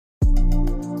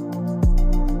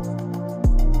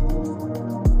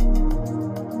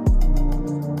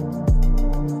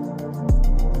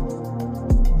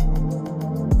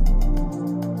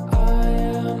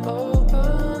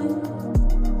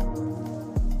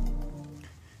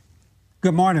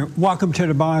Good morning. Welcome to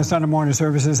the Bond Sunday morning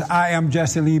services. I am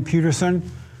Jesse Lee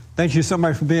Peterson. Thank you so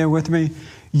much for being with me.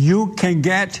 You can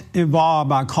get involved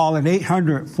by calling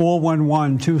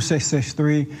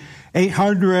 800-411-2663,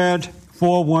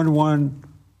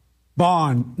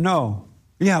 800-411-BOND. No.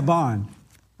 Yeah, BOND.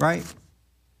 Right?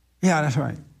 Yeah, that's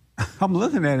right. I'm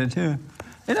looking at it, too.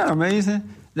 Isn't that amazing?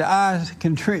 The eyes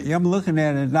can trick you. I'm looking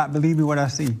at it and not believing what I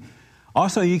see.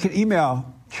 Also, you can email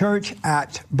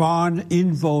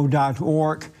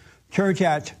church@bondinfo.org,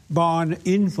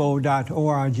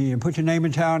 church@bondinfo.org, and put your name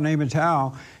and town,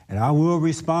 and I will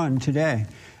respond today.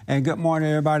 And good morning,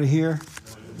 everybody here.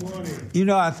 Good morning. You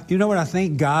know what I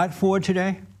thank God for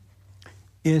today?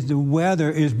 Is the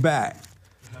weather is back.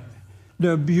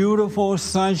 The beautiful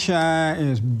sunshine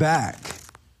is back.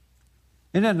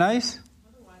 Isn't that nice?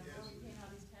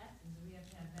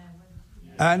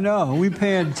 I know. We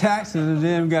paying taxes and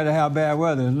then we got to have bad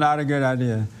weather. It's not a good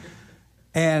idea.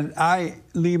 And I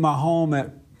leave my home at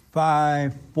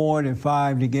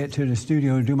 5:45 to get to the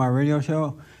studio to do my radio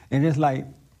show, and it's like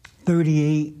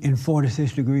 38 and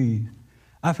 46 degrees.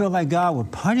 I feel like God was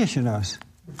punishing us.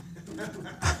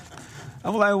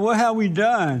 I'm like, what have we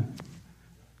done?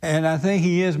 And I think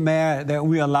he is mad that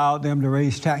we allowed them to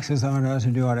raise taxes on us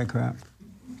and do all that crap.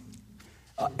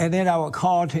 And then I would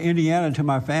call to Indiana to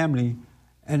my family,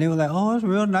 and they were like, oh, it's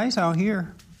real nice out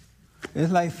here.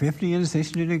 It's like 50 and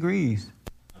 60 degrees.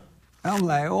 I'm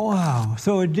like, oh, wow.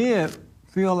 So it did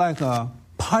feel like a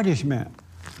punishment.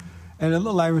 And it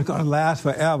looked like it was going to last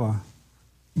forever.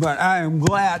 But I am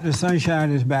glad the sunshine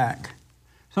is back.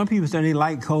 Some people say they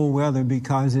like cold weather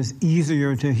because it's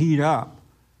easier to heat up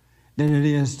than it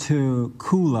is to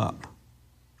cool up.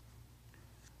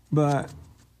 But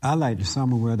I like the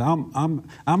summer weather.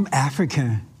 I'm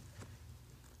African.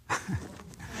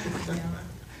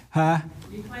 Huh?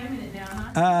 You're claiming it now,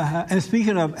 huh? And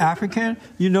speaking of African,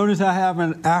 you notice I have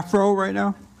an afro right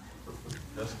now?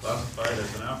 That's classified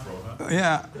as an afro, huh?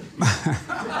 Yeah.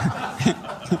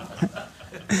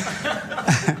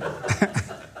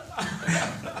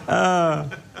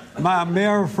 My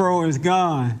Amerifro is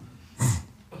gone.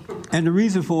 And the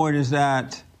reason for it is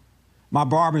that my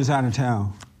barber's out of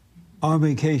town on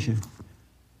vacation.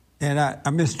 And I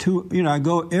missed I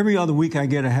go every other week I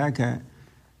get a haircut.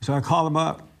 So I call him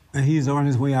up, and he's on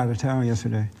his way out of town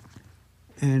yesterday.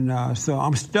 And so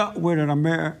I'm stuck with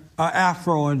an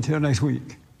afro until next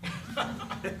week.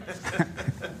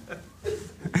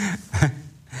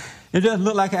 It doesn't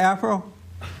look like an afro?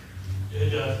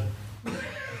 It does.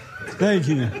 Thank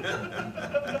you.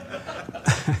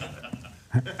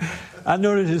 I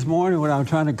noticed this morning when I was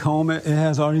trying to comb it, it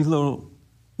has all these little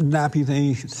nappy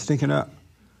things sticking up.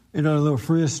 You know, the little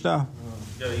frizz stuff.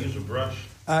 You gotta use a brush.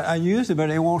 I use it, but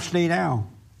it won't stay down.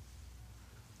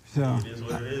 So It is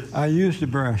what it is. I use the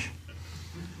brush.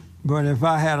 But if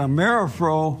I had a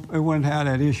Amerifro, it wouldn't have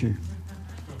that issue.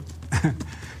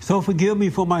 So forgive me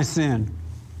for my sin.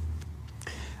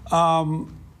 I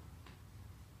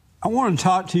want to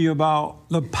talk to you about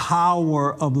the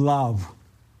power of love.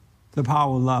 The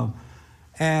power of love.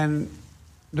 And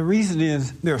the reason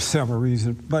is, there are several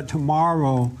reasons, but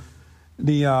tomorrow,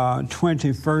 the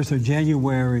 21st of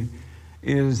January,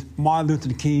 is Martin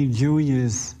Luther King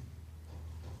Jr.'s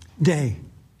day,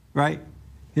 right?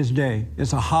 His day.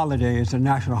 It's a holiday. It's a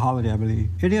national holiday, I believe.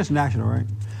 It is national, right?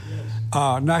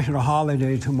 Yes. National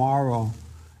holiday tomorrow.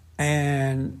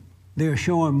 And they're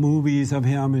showing movies of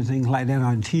him and things like that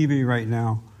on TV right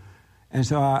now. And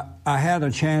so I had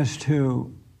a chance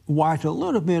to watch a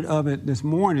little bit of it this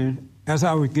morning as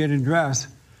I was getting dressed.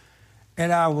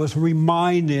 And I was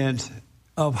reminded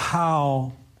of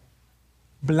how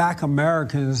Black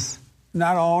Americans,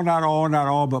 not all,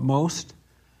 but most,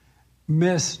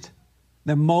 missed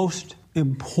the most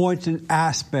important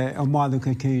aspect of Martin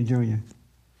Luther King Jr.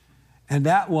 And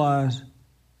that was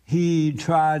he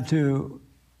tried to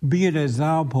be an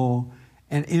example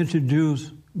and introduce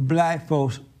Black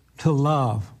folks to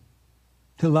love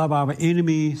our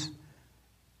enemies,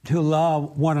 to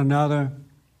love one another,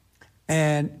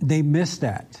 and they missed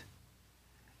that.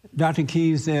 Dr.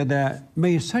 King said that,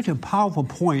 made such a powerful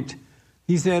point.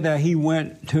 He said that he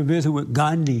went to visit with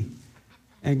Gandhi,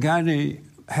 and Gandhi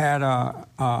had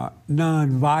a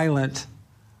non-violent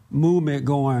movement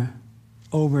going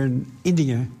over in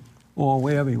India, or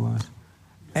wherever he was.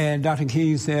 And Dr.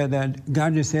 King said that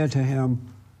Gandhi said to him,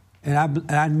 and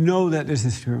I know that this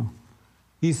is true,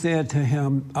 he said to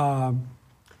him,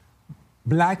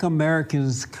 Black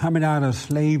Americans coming out of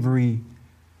slavery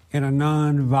in a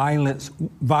non-violent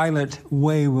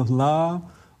way with love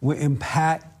will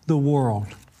impact the world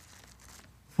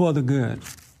for the good.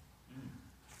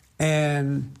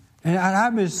 And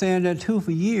I've been saying that too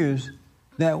for years.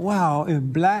 that, wow, if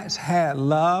blacks had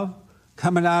love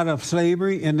coming out of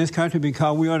slavery in this country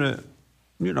because we are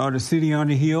the city on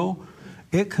the hill,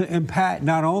 it could impact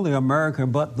not only America,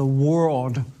 but the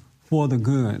world for the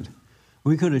good.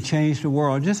 We could have changed the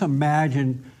world. Just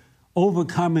imagine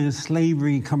overcoming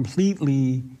slavery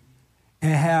completely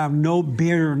and have no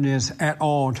bitterness at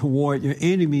all toward your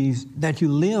enemies that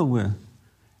you live with.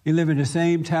 You live in the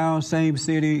same town, same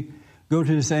city, go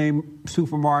to the same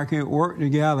supermarket, work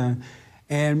together,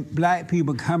 and black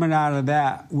people coming out of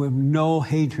that with no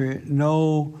hatred,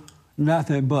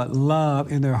 nothing but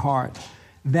love in their heart.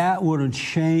 That would have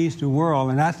changed the world.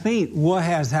 And I think what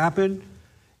has happened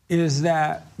is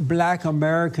that black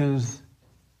Americans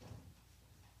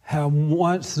have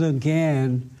once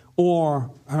again,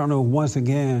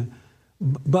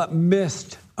 but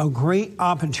missed a great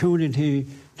opportunity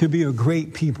to be a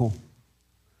great people.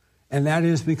 And that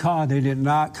is because they did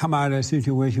not come out of that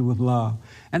situation with love.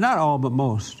 And not all, but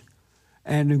most.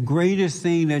 And the greatest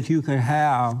thing that you can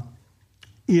have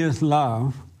is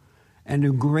love. And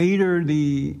the greater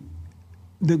the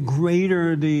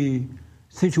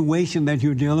situation that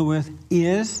you're dealing with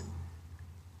it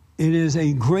is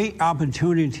a great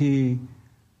opportunity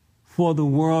for the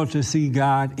world to see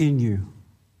God in you.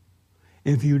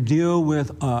 If you deal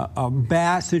with a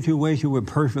bad situation with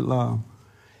perfect love.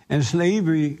 And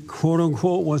slavery, quote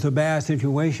unquote, was a bad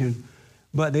situation,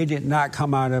 but they did not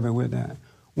come out of it with that.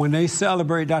 When they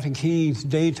celebrate Dr. King's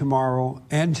Day tomorrow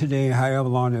and today, however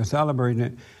long they're celebrating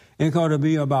it, it's going to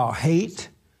be about hate.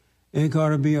 It's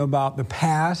going to be about the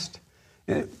past.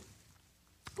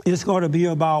 It's going to be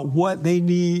about what they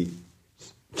need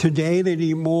today. They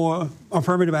need more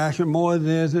affirmative action, more of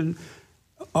this. And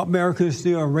America is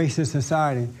still a racist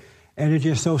society. And it's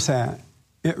just so sad.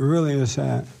 It really is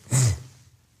sad.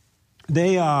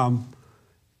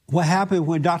 What happened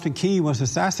when Dr. King was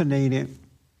assassinated,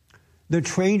 the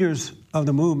traitors of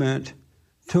the movement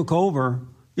took over,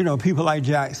 people like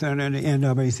Jackson and the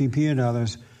NAACP and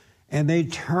others, and they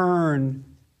turned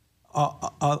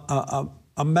a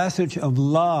message of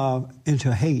love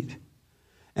into hate.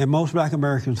 And most black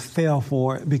Americans fell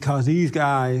for it because these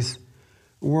guys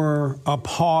were a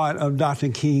part of Dr.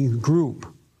 King's group.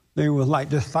 They were like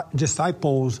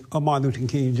disciples of Martin Luther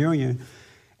King Jr.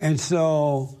 And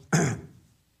so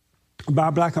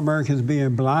by black Americans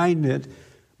being blinded,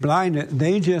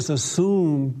 they just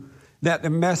assumed that the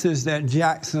message that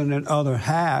Jackson and others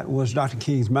had was Dr.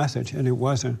 King's message, and it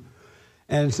wasn't.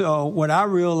 And so what I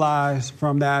realized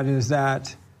from that is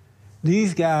that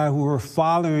these guys who were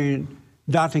following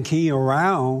Dr. King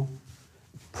around,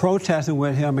 protesting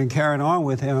with him and carrying on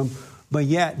with him, but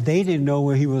yet they didn't know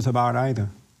what he was about either.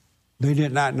 They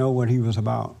did not know what he was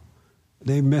about.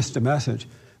 They missed the message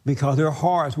because their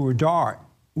hearts were darkened,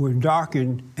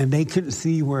 and they couldn't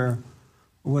see where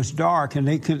it was dark, and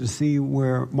they couldn't see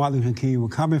where Martin Luther King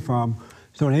was coming from.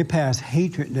 So they passed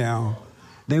hatred down.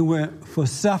 They went for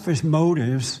selfish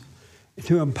motives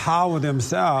to empower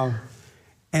themselves.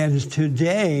 And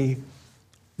today,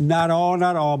 not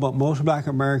all, but most black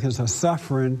Americans are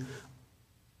suffering.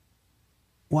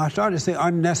 Well, I started to say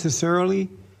unnecessarily,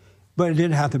 but it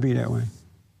didn't have to be that way.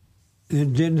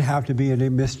 It didn't have to be, and they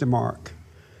missed the mark.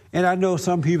 And I know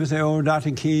some people say,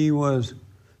 Dr. King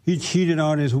he cheated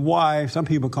on his wife. Some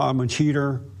people call him a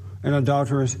cheater, an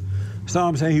adulteress.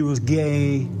 Some say he was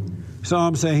gay.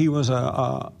 Some say he was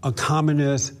a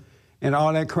communist and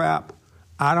all that crap.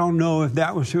 I don't know if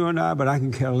that was true or not, but I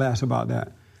can care less about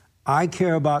that. I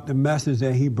care about the message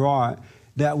that he brought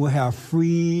that would have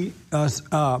freed us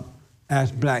up as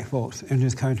black folks in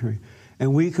this country.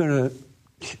 And we could have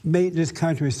made this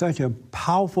country such a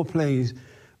powerful place,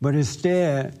 but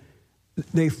instead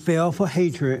they fell for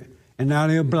hatred, and now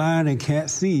they're blind and can't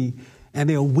see, and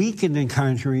they're weakening the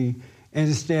country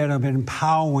instead of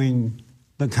empowering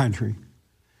the country.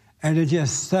 And it's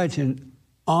just such an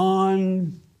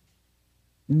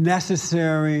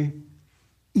unnecessary,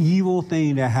 evil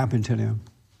thing that happened to them.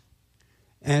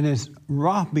 And it's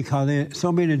rough because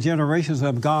so many generations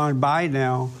have gone by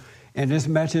now, and this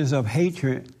message of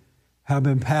hatred have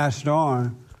been passed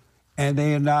on, and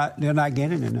they're not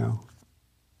getting it now.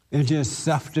 It's just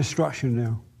self-destruction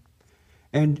now.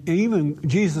 And even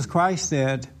Jesus Christ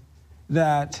said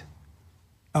that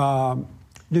the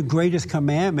greatest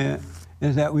commandment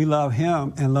is that we love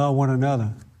him and love one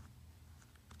another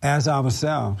as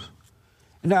ourselves.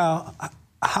 Now,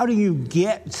 how do you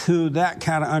get to that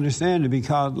kind of understanding?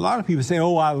 Because a lot of people say,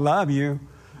 I love you.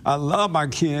 I love my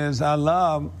kids. I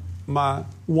love my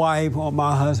wife or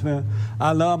my husband.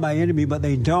 I love my enemy, but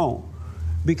they don't.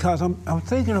 Because I'm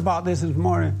thinking about this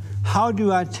morning. How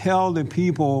do I tell the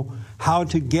people how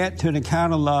to get to the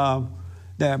kind of love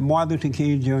that Martin Luther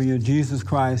King Jr., Jesus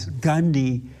Christ,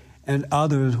 Gandhi, and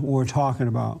others were talking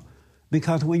about.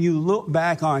 Because when you look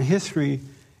back on history,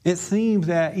 it seems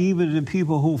that even the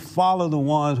people who follow the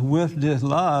ones with this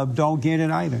love don't get it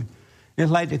either.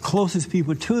 It's like the closest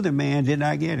people to the man did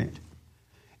not get it.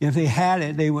 If they had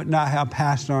it, they would not have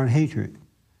passed on hatred.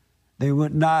 They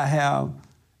would not have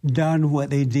done what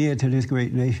they did to this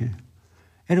great nation.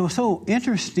 And it was so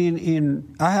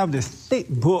interesting. I have this thick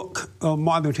book of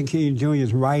Martin Luther King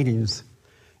Jr.'s writings.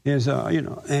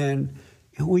 And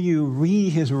when you read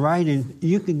his writing,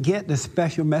 you can get the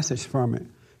special message from it.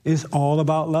 It's all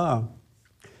about love.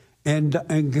 And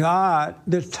God,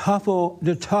 the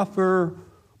tougher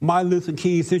Martin Luther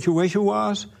King's situation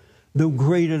was, the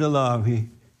greater the love he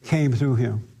came through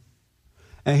him.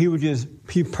 And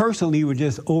he personally would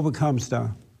just overcome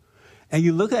stuff. And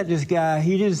you look at this guy,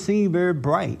 he didn't seem very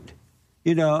bright,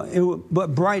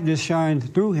 but brightness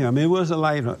shined through him. It wasn't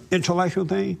like an intellectual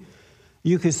thing.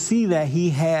 You could see that he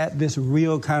had this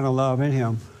real kind of love in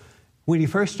him. When he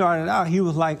first started out, he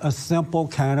was like a simple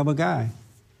kind of a guy.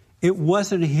 It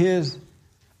wasn't his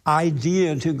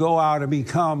idea to go out and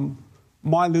become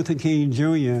Martin Luther King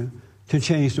Jr. to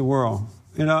change the world.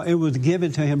 It was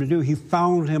given to him to do. He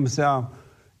found himself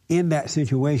in that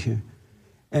situation.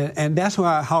 And that's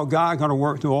how God's going to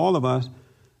work through all of us.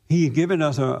 He's given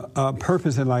us a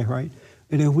purpose in life, right?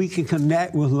 And if we can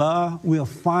connect with love, we'll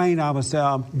find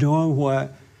ourselves doing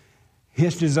what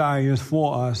his desire is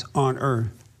for us on earth.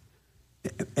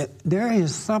 There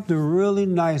is something really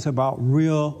nice about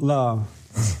real love.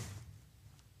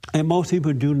 And most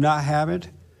people do not have it.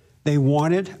 They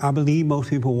want it. I believe most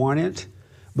people want it.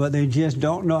 But they just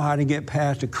don't know how to get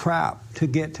past the crap to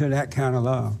get to that kind of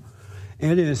love.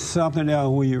 It is something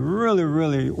else when you really,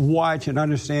 really watch and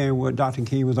understand what Dr.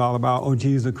 King was all about, or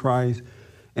Jesus Christ,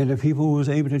 and the people who was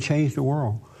able to change the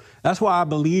world. That's why I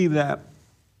believe that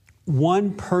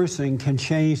one person can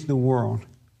change the world.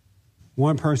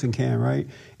 One person can, right?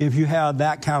 If you have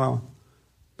that kind of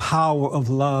power of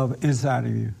love inside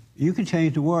of you, you can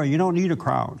change the world. You don't need a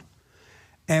crowd.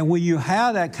 And when you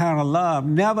have that kind of love,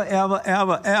 never, ever,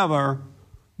 ever, ever,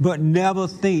 but never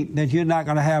think that you're not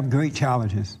going to have great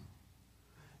challenges.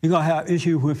 You're going to have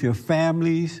issues with your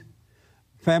family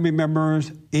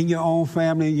members, in your own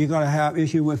family. You're going to have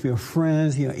issues with your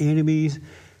friends, your enemies.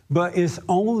 But it's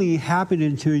only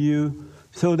happening to you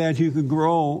so that you can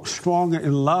grow stronger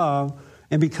in love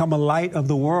and become a light of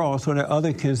the world so that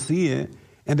others can see it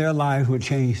and their lives will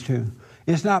change too.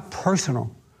 It's not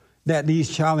personal that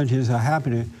these challenges are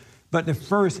happening, but the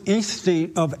first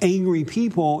instinct of angry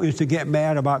people is to get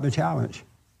mad about the challenge.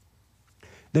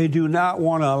 They do not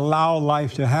want to allow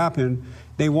life to happen.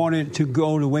 They want it to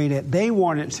go the way that they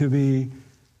want it to be.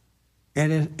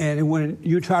 And when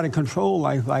you try to control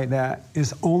life like that,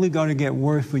 it's only going to get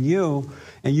worse for you,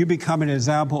 and you become an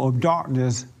example of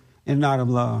darkness and not of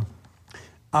love.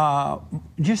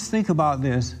 Just think about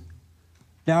this.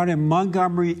 Down in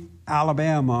Montgomery,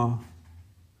 Alabama,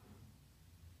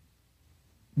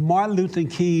 Martin Luther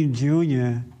King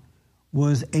Jr.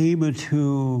 was able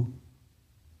to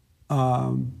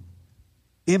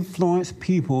influence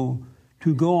people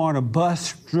to go on a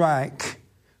bus strike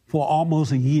for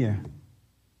almost a year.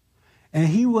 And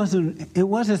it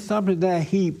wasn't something that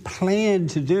he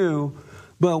planned to do,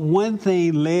 but one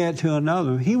thing led to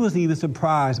another. He was even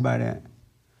surprised by that.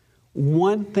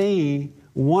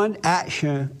 One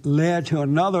action led to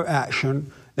another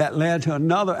action that led to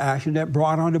another action that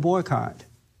brought on the boycott.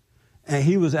 And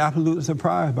he was absolutely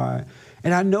surprised by it.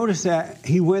 And I noticed that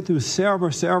he went through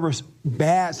several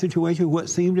bad situations, what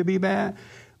seemed to be bad,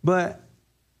 but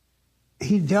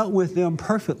he dealt with them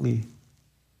perfectly.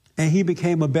 And he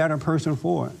became a better person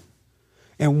for it.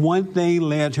 And one thing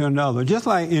led to another. Just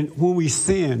like when we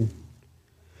sin,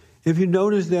 if you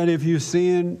notice that if you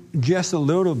sin just a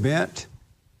little bit,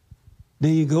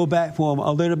 then you go back for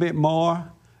a little bit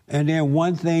more, and then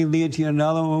one thing leads to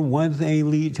another one thing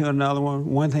leads to another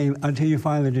one thing until you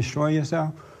finally destroy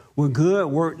yourself. Well, good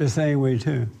work the same way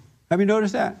too. Have you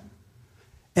noticed that?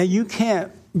 And you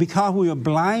can't, because we are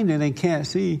blinded and can't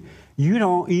see, you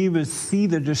don't even see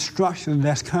the destruction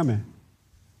that's coming.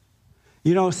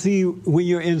 You don't see when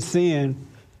you're in sin.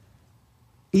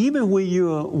 Even when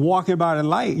you're walking by the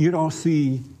light, you don't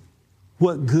see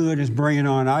what good is bringing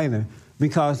on either.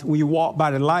 Because when you walk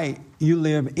by the light, you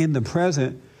live in the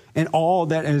present, and all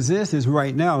that exists is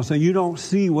right now. So you don't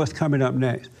see what's coming up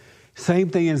next. Same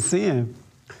thing in sin.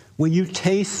 When you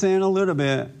taste sin a little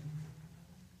bit,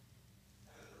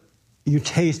 you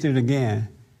taste it again.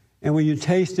 And when you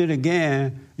taste it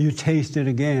again, you taste it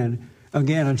again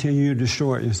until you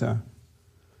destroy it yourself.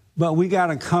 But we got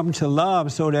to come to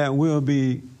love so that we'll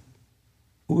be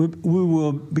we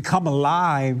will become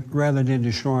alive rather than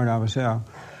destroying ourselves.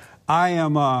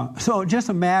 So just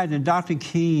imagine Dr.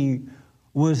 King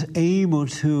was able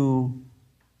to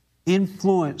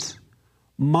influence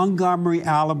Montgomery,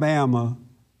 Alabama,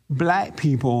 black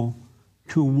people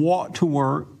to walk to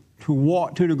work, to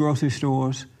walk to the grocery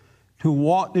stores, to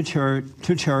walk to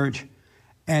church,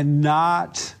 and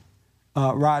not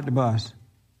ride the bus.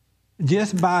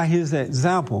 Just by his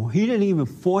example. He didn't even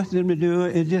force them to do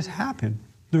it. It just happened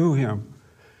through him.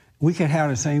 We can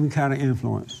have the same kind of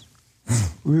influence.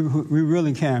 We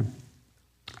really can.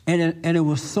 And it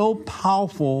was so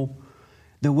powerful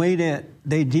the way that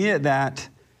they did that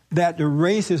the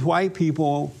racist white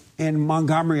people in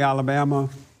Montgomery, Alabama,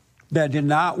 that did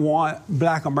not want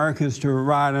black Americans to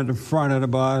ride at the front of the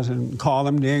bus and call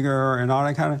them nigger and all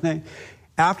that kind of thing.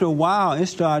 After a while, it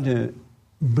started to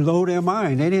blow their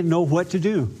mind. They didn't know what to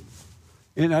do.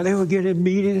 They would get in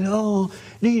meetings,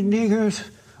 these niggers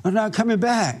are not coming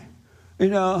back.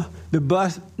 The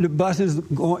bus is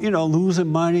going, losing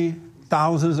money,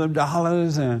 thousands of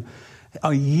dollars, and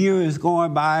a year is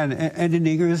going by, and the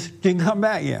niggers didn't come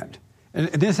back yet. And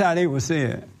this is how they would say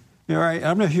it. Right?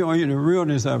 I'm not showing you the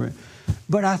realness of it.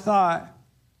 But I thought,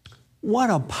 what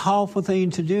a powerful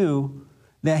thing to do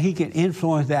that he can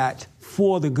influence that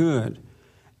for the good.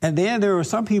 And then there were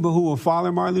some people who were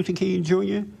following Martin Luther King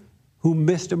Jr., who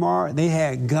missed the mark. They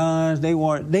had guns.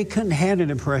 They couldn't handle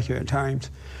the pressure at times.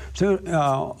 So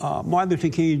Martin Luther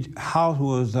King's house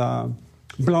was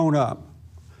blown up.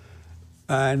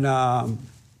 And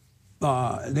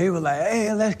they were like,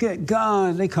 hey, let's get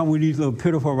guns. They come with these little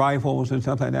pitiful rifles and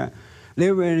stuff like that.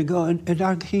 They were ready to go. And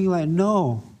Dr. King like,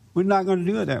 no, we're not going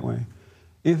to do it that way.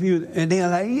 And they're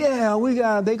like,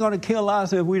 yeah, they're going to kill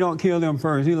us if we don't kill them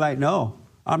first. He's like, no,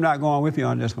 I'm not going with you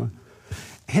on this one.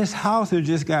 His house had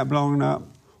just got blown up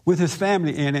with his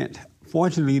family in it.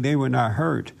 Fortunately, they were not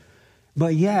hurt.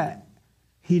 But yet,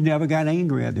 he never got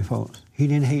angry at the folks. He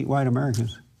didn't hate white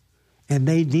Americans. And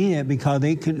they did because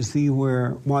they couldn't see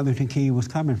where Martin Luther King was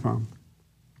coming from.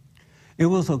 It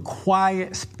was a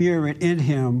quiet spirit in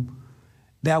him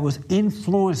that was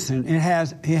influencing. It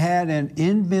had an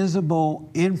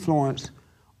invisible influence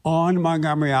on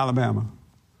Montgomery, Alabama.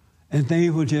 And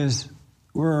things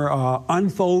were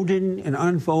unfolding and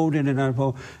unfolding and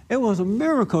unfolding. It was a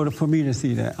miracle for me to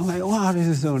see that. I'm like, wow, this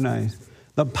is so nice.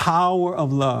 The power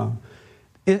of love.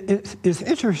 It's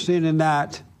interesting in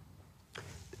that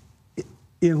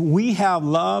if we have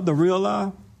love, the real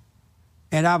love,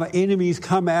 and our enemies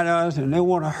come at us and they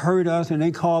want to hurt us and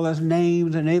they call us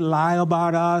names and they lie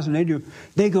about us and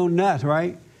they go nuts,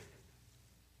 right?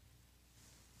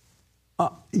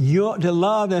 The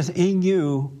love that's in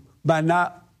you by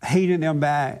not hating them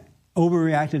back,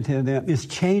 overreacting to them, is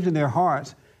changing their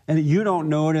hearts, and you don't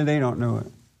know it and they don't know it.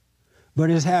 But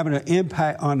it's having an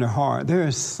impact on their heart. There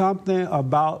is something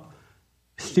about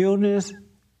stillness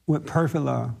with perfect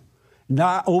love.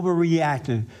 Not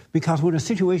overreacting. Because when a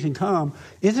situation comes,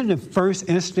 isn't the first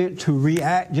instinct to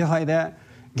react just like that?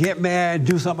 Get mad,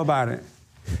 do something about it.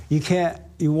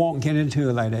 You won't get into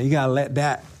it like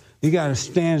that. You got to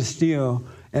stand still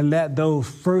and let those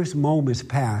first moments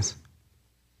pass.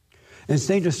 And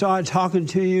Satan started talking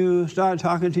to you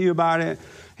about it.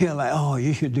 He's like, oh,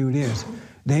 you should do this.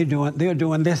 They're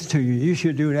doing this to you. You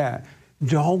should do that.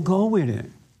 Don't go with it.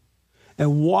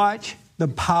 And watch the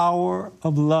power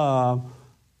of love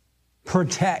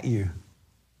protect you.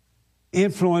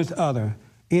 Influence others.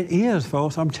 It is,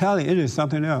 folks. I'm telling you, it is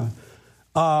something else.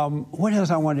 What else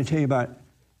I wanted to tell you about?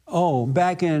 Oh,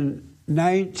 back in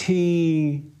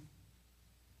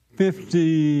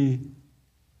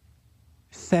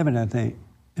 1957, I think.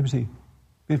 Let me see.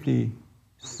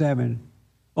 57.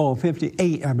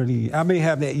 58, I believe. I may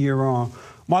have that year wrong.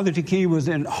 Martin Luther King was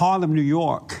in Harlem, New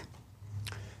York,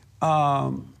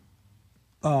 doing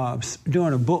a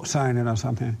book signing or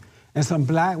something. And some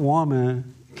black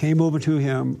woman came over to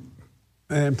him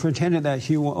and pretended that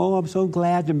she was, I'm so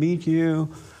glad to meet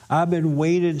you. I've been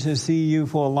waiting to see you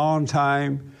for a long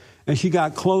time. And she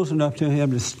got close enough to him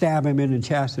to stab him in the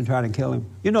chest and try to kill him.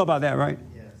 You know about that, right?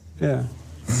 Yes. Yeah.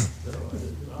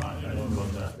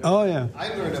 Oh, yeah. I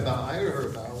heard about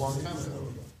it a long time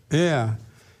ago. Yeah.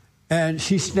 And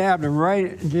she stabbed him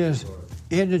right just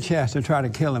in the chest to try to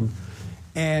kill him.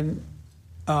 And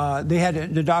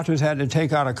the doctors had to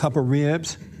take out a couple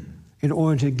ribs in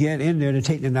order to get in there to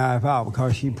take the knife out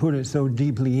because she put it so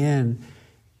deeply in.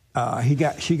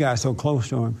 She got so close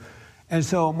to him. And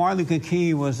so Martin Luther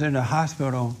King was in the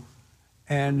hospital,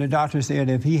 and the doctor said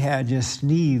if he had just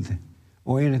sneezed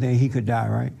or anything, he could die,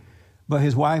 right? But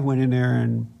his wife went in there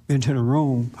and into the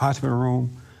room, hospital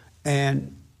room,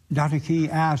 and Dr. Key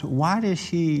asked, why did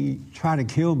she try to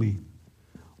kill me?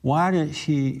 Why did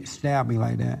she stab me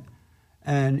like that?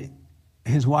 And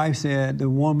his wife said, the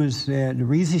woman said, the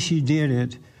reason she did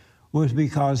it was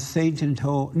because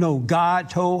God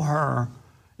told her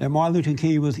that Martin Luther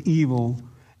King was evil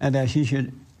and that she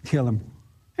should kill him.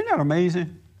 Isn't that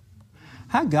amazing?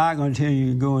 How God going to tell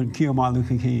you to go and kill Martin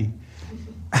Luther King?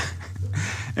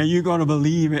 And you're going to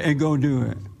believe it and go do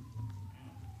it.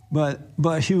 But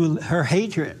her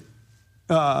hatred,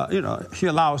 she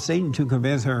allowed Satan to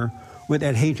convince her with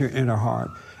that hatred in her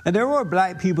heart. And there were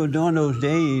black people during those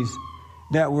days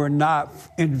that were not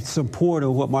in support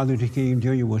of what Martin Luther King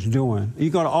Jr. was doing.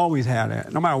 You're going to always have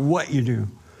that, no matter what you do.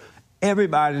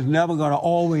 Everybody's never going to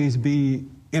always be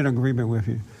in agreement with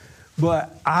you.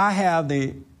 But I have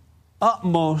the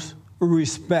utmost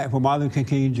respect for Martin Luther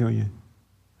King Jr.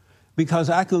 because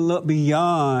I could look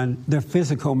beyond the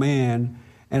physical man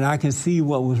and I can see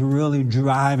what was really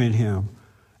driving him.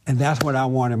 And that's what I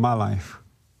want in my life.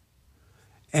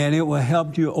 And it will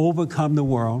help you overcome the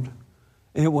world.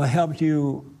 It will help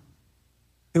you.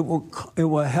 It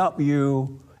will help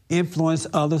you influence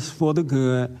others for the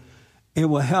good. It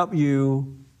will help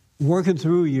you, working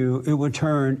through you, it will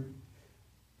turn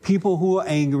people who are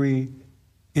angry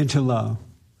into love.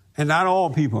 And not all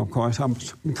people, of course,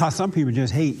 because some people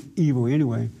just hate evil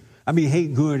anyway.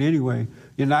 Hate good anyway.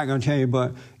 You're not going to change,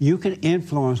 but you can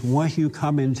influence once you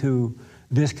come into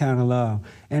this kind of love.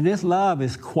 And this love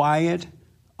is quiet,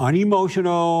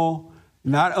 unemotional,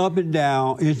 not up and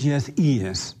down. It just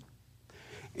is.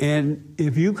 And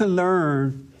if you can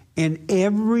learn in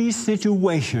every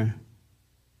situation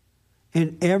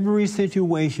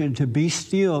to be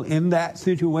still in that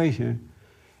situation,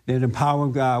 then the power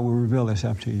of God will reveal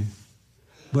itself to you.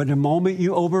 But the moment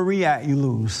you overreact, you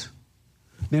lose.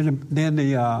 Then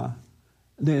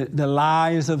the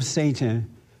lies of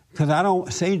Satan,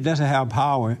 because Satan doesn't have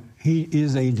power. He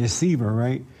is a deceiver,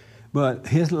 right? But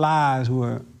his lies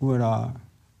would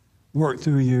work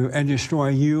through you and destroy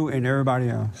you and everybody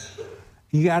else.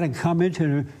 You got to come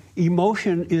into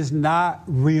emotion is not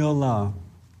real love.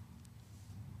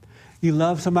 You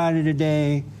love somebody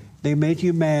today, they make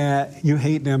you mad, you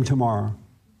hate them tomorrow.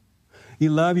 You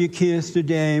love your kids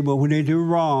today, but when they do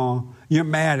wrong, you're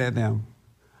mad at them.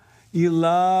 You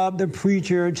love the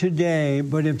preacher today,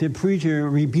 but if the preacher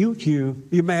rebukes you,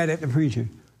 you're mad at the preacher.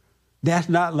 That's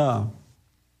not love.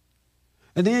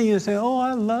 And then you say,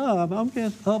 I'm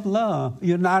just of love.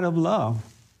 You're not of love.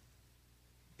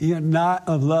 You're not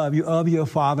of love. You're of your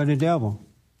father, the devil.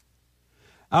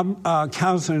 I'm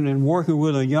counseling and working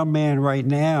with a young man right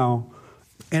now,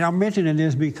 and I'm mentioning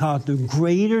this because the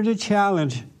greater the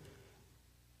challenge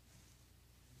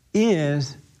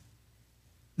is,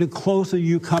 the closer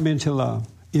you come into love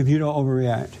if you don't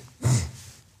overreact.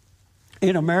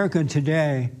 In America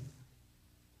today,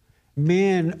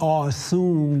 men are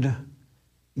assumed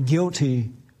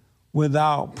guilty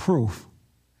without proof.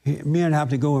 Men have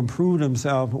to go and prove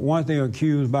themselves once they're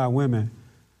accused by women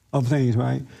of things,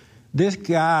 right? This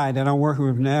guy that I'm working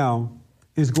with now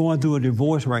is going through a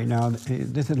divorce right now.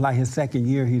 This is like his second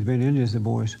year he's been in this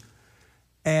divorce.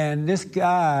 And this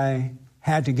guy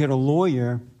had to get a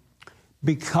lawyer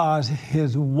because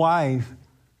his wife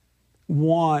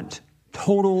wants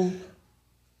total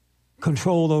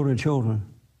control over the children.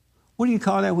 What do you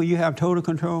call that when you have total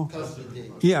control?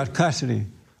 Custody. Yeah, custody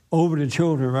over the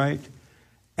children, right?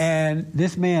 And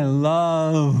this man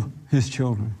loved his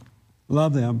children,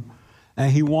 loved them. And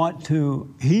he want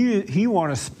to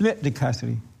split the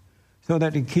custody so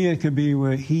that the kids could be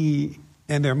with he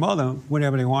and their mother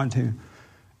whenever they want to.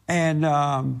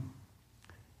 And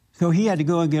so he had to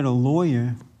go and get a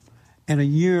lawyer, and a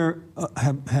year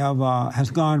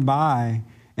has gone by,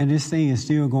 and this thing is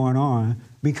still going on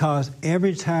because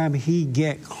every time he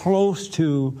get close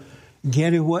to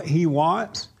getting what he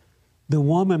wants, the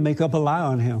woman make up a lie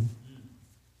on him.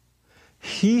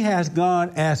 He has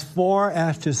gone as far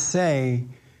as to say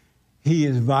he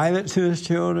is violent to his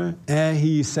children and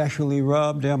he sexually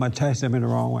rubbed them or touched them in the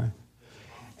wrong way.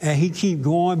 And he keep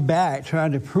going back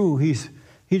trying to prove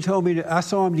he told me that I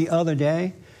saw him the other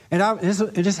day, and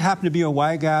it just happened to be a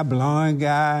white guy, blonde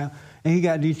guy, and he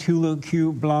got these two little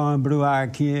cute blonde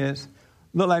blue-eyed kids.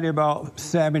 Look like they're about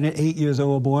 7 and 8 years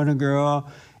old, a boy and a girl.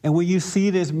 And when you see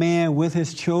this man with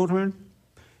his children,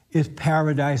 it's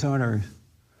paradise on earth.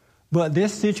 But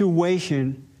this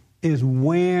situation is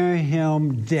wearing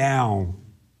him down.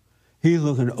 He's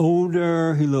looking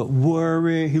older. He looked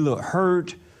worried. He looked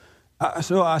hurt.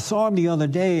 So I saw him the other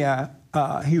day.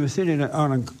 He was sitting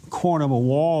on a corner of a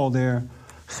wall there,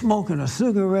 smoking a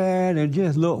cigarette and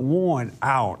just looked worn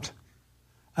out.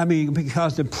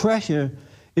 Because the pressure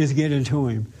is getting to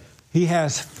him. he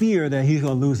has fear that he's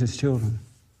going to lose his children.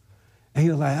 And he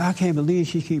was like, I can't believe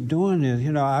she keep doing this.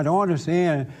 You know, I don't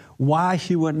understand why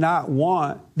she would not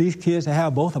want these kids to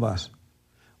have both of us.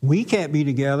 We can't be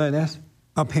together, that's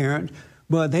apparent,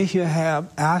 but they should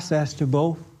have access to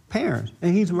both parents.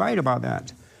 And he's right about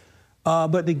that.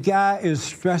 But the guy is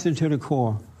stressing to the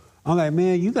core. I'm like,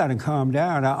 man, you got to calm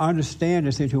down. I understand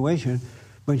the situation,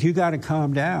 but you got to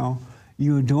calm down.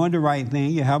 You're doing the right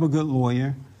thing. You have a good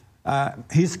lawyer.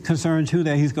 He's concerned, too,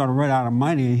 that he's going to run out of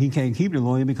money and he can't keep the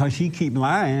lawyer because she keep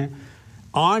lying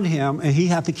on him and he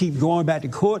have to keep going back to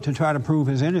court to try to prove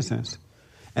his innocence.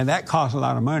 And that costs a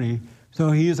lot of money.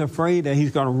 So he is afraid that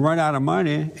he's going to run out of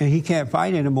money and he can't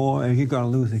fight anymore and he's going to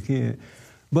lose the kid.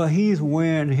 But he's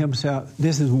wearing himself,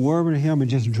 this is worrying him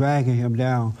and just dragging him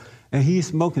down. And he's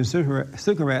smoking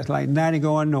cigarettes like 90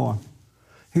 going north.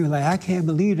 He was like, I can't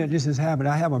believe that this has happened.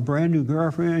 I have a brand new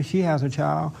girlfriend. She has a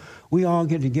child. We all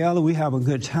get together. We have a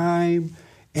good time.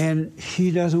 And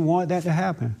she doesn't want that to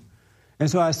happen. And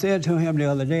so I said to him the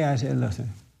other day, I said, listen,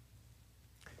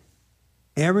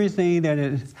 everything that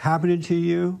is happening to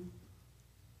you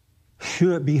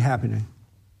should be happening.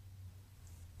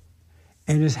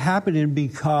 And it's happening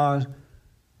because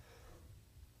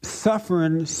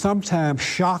suffering sometimes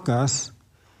shock us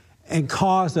and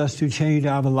cause us to change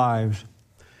our lives.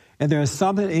 And there's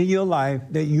something in your life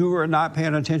that you are not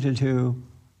paying attention to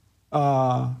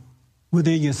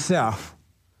within yourself.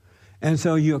 And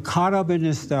so you're caught up in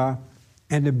this stuff,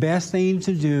 and the best thing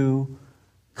to do,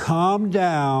 calm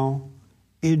down,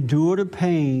 endure the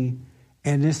pain,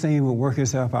 and this thing will work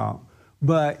itself out.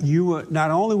 But you will,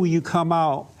 not only will you come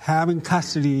out having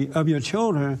custody of your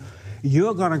children,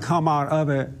 you're going to come out of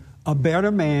it a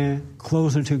better man,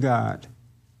 closer to God.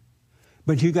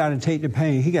 But you got to take the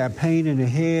pain. He got pain in the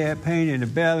head, pain in the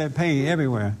belly, pain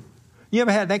everywhere. You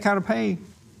ever had that kind of pain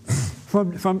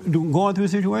from going through a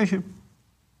situation?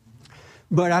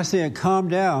 But I said, calm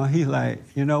down. He's like,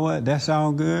 you know what? That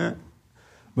sounds good,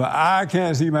 but I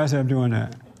can't see myself doing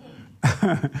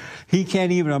that. He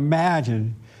can't even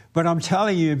imagine. But I'm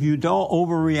telling you, if you don't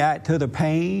overreact to the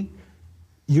pain,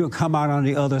 you'll come out on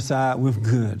the other side with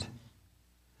good.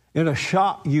 It'll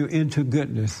shock you into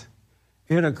goodness.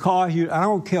 It'll cause you, I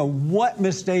don't care what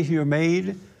mistakes you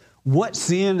made, what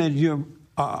sin that you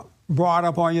brought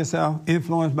up on yourself,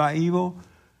 influenced by evil,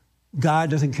 God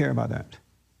doesn't care about that.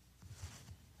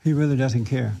 He really doesn't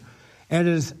care.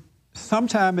 And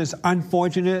sometimes it's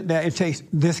unfortunate that it takes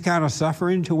this kind of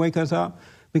suffering to wake us up,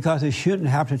 because it shouldn't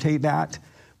have to take that.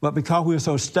 But because we're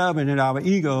so stubborn in our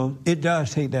ego, it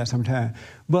does take that sometimes.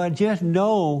 But just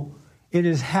know it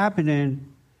is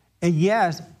happening. And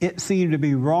yes, it seemed to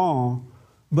be wrong,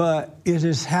 but it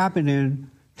is happening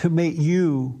to make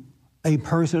you a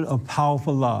person of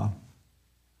powerful love.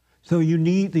 So you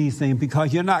need these things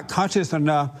because you're not conscious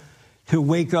enough to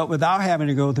wake up without having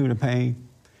to go through the pain.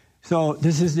 So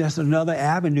this is just another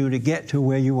avenue to get to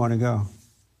where you want to go.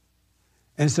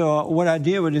 And so what I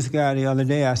did with this guy the other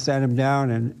day, I sat him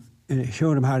down and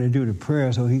showed him how to do the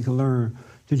prayer so he could learn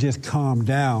to just calm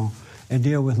down and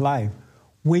deal with life.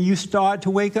 When you start to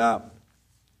wake up,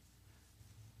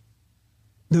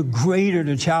 the greater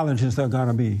the challenges are going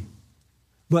to be.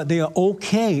 But they are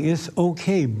okay. It's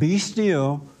okay. Be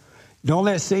still. Don't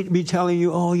let Satan be telling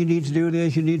you, oh, you need to do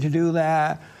this, you need to do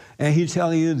that. And he's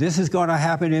telling you, this is going to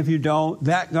happen if you don't,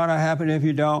 that's going to happen if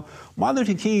you don't. Martin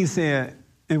Luther King said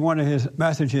in one of his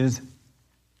messages,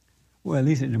 well, at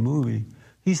least in the movie,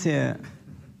 he said,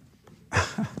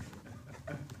 because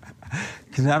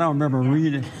I don't remember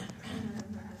reading.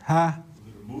 Huh? Was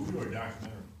it a movie or a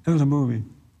documentary? It was a movie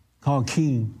called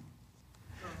King.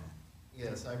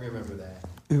 Yes, I remember that.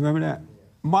 You remember that?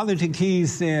 Martin Luther King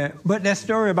said, but that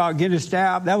story about getting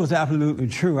stabbed, that was absolutely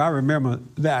true. I remember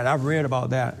that. I've read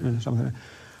about that and something.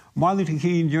 Martin Luther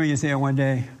King Jr. said one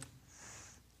day,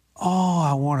 oh,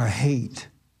 I want to hate.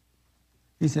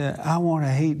 He said, I want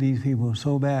to hate these people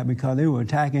so bad because they were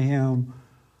attacking him,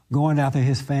 going after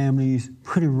his families,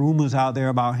 putting rumors out there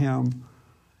about him,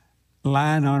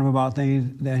 lying on him about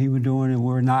things that he was doing and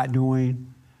were not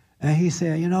doing. And he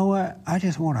said, you know what? I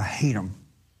just want to hate them.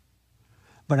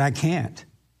 But I can't.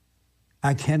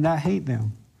 I cannot hate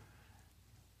them.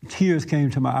 Tears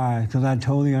came to my eyes because I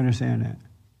totally understand that.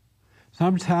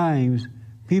 Sometimes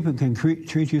people can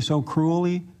treat you so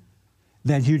cruelly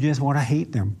that you just want to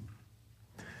hate them.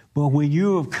 But when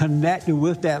you have connected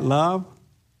with that love,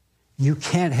 you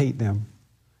can't hate them.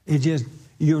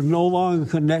 You're no longer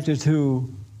connected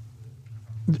to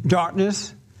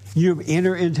darkness. You've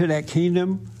entered into that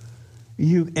kingdom.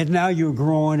 And now you're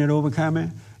growing and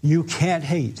overcoming. You can't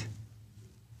hate.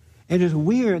 It is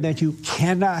weird that you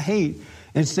cannot hate.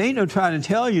 And Satan will try to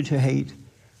tell you to hate,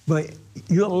 But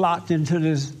you're locked into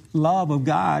this love of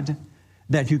God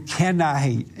that you cannot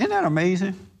hate. Isn't that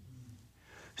amazing?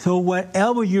 So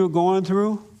whatever you're going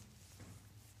through,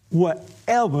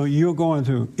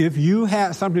 if you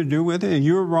had something to do with it and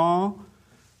you're wrong,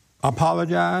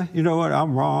 apologize. You know what?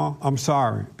 I'm wrong. I'm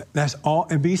sorry. That's all.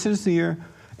 And be sincere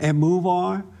and move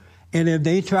on. And if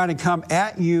they try to come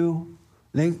at you,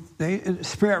 they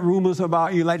spread rumors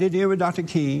about you like they did with Dr.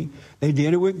 King. They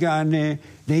did it with Gandhi.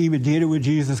 They even did it with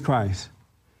Jesus Christ.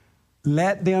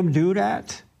 Let them do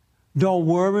that. Don't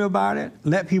worry about it.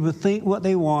 Let people think what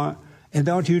they want. And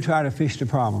don't you try to fix the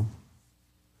problem.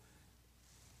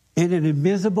 In an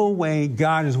invisible way,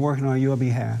 God is working on your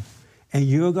behalf. And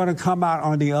you're going to come out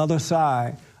on the other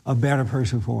side a better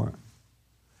person for it.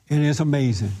 And it's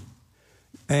amazing.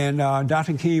 And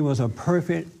Dr. King was a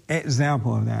perfect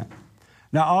example of that.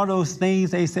 Now, all those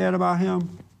things they said about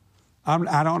him,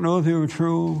 I don't know if they were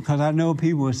true, because I know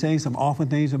people would say some awful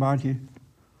things about you,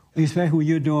 especially when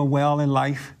you're doing well in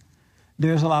life.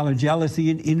 There's a lot of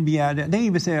jealousy and envy out there. They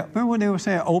even said, remember when they were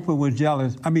saying Oprah was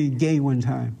gay one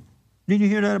time? Did you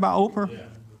hear that about Oprah?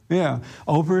 Yeah.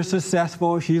 Oprah is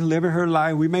successful. She's living her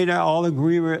life. We may not all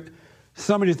agree with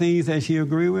some of the things that she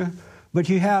agreed with, but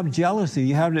you have jealousy.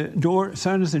 You have the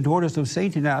sons and daughters of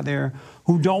Satan out there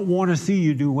who don't want to see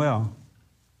you do well.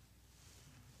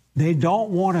 They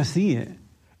don't want to see it.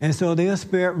 And so they'll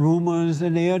spread rumors,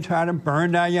 and they'll try to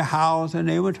burn down your house, and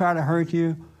they will try to hurt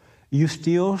you. You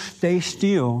still stay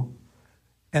still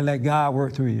and let God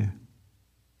work through you.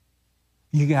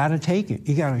 You got to take it.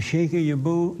 You got to shake in your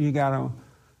boot. You got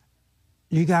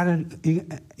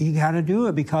to do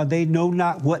it, because they know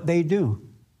not what they do.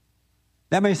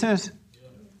 That makes sense? Yeah.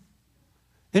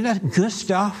 Isn't that good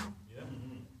stuff?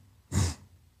 Yeah.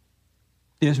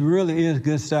 It really is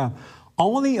good stuff.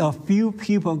 Only a few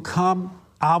people come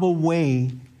our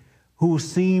way who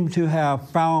seem to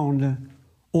have found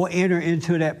or enter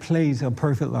into that place of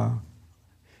perfect love.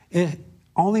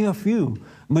 Only a few.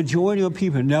 Majority of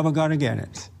people are never going to get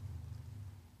it.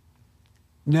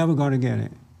 Never going to get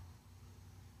it.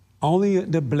 Only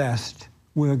the blessed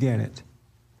will get it.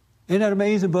 Isn't that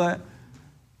amazing? But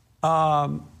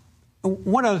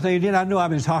one other thing, I know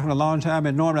I've been talking a long time,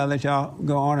 and normally I let y'all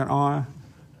go on and on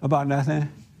about nothing.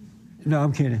 No,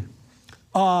 I'm kidding.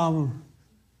 I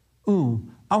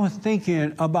was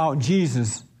thinking about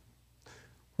Jesus.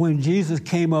 When Jesus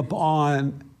came up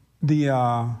on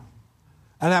and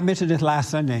I mentioned this last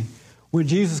Sunday, when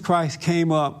Jesus Christ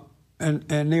came up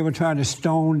and they were trying to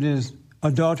stone this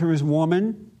adulterous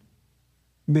woman,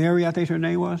 Mary, I think her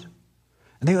name was,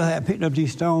 and they had picked up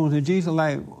these stones, and Jesus was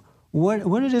like,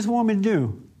 what did this woman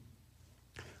do?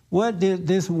 What did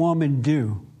this woman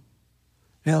do?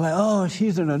 They're like, oh,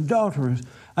 she's an adulteress.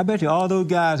 I bet you all those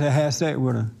guys that had sex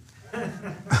with her.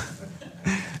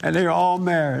 And they were all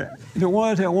married. The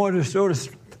ones that wanted to throw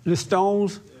the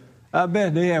stones, I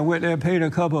bet they had went there and paid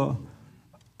a couple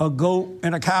a goat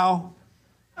and a cow.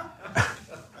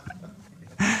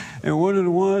 And one of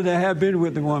the ones that had been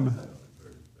with the woman.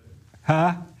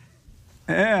 Huh?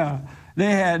 Yeah. They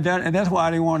had done, and that's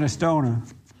why they wanted to stone her.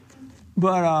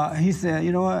 But he said,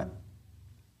 you know what?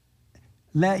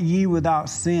 Let ye without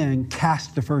sin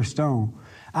cast the first stone.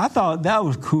 I thought that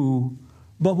was cool.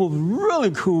 But what was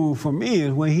really cool for me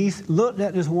is when he looked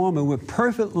at this woman with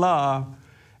perfect love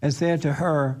and said to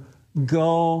her,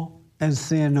 go and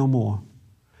sin no more.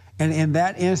 And in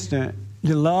that instant,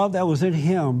 the love that was in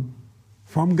him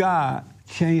from God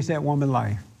changed that woman's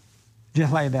life.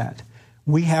 Just like that.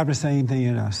 We have the same thing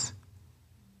in us.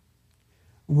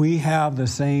 We have the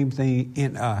same thing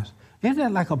in us. Isn't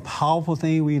that like a powerful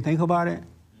thing when you think about it?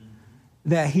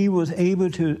 That he was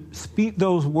able to speak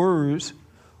those words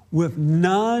with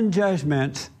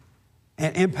non-judgment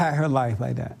and impact her life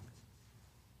like that.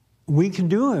 We can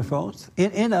do it, folks.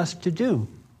 It's in us to do.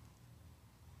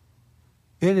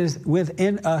 It is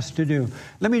within us to do.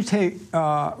 Let me take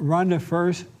Rhonda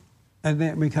first, and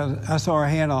then because I saw her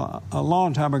hand a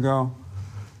long time ago.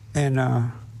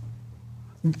 And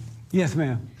yes,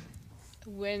 ma'am.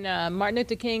 When Martin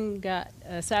Luther King got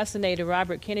assassinated,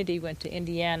 Robert Kennedy went to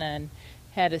Indiana and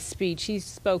had a speech. He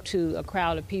spoke to a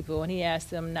crowd of people, and he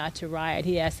asked them not to riot.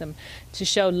 He asked them to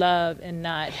show love and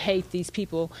not hate these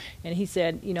people. And he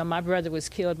said, you know, my brother was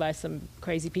killed by some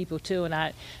crazy people too, and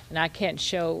I can't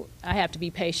show. I have to be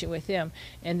patient with them.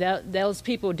 And those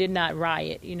people did not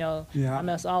riot. You know, yeah. I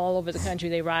mean, all over the country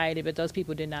they rioted, but those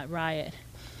people did not riot.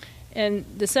 And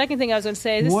the second thing I was going to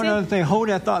say is one other thing. Hold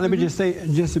that thought. Let me just say,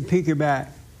 just to piggyback.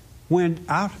 When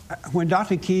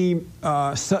Dr. King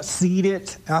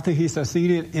succeeded, after he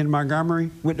succeeded in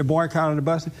Montgomery with the boycott of the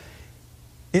buses,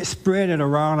 it spread it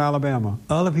around Alabama.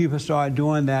 Other people started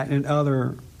doing that in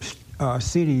other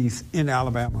cities in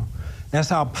Alabama. That's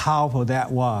how powerful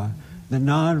that was. The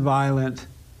nonviolent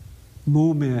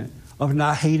movement of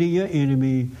not hating your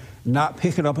enemy, not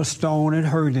picking up a stone and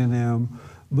hurting them,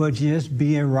 but just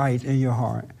being right in your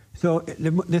heart. So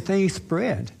the thing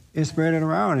spread. It spread it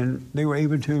around, and they were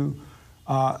able to,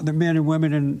 the men and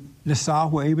women in the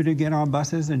South were able to get on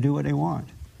buses and do what they want.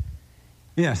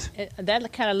 Yes.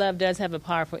 That kind of love does have a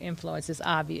powerful influence. It's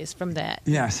obvious from that.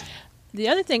 Yes. The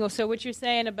other thing, so what you're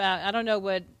saying about, I don't know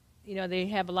what, they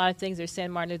have a lot of things they're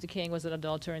saying Martin Luther King was an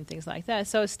adulterer and things like that.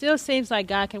 So it still seems like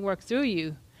God can work through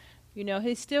you.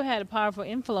 He still had a powerful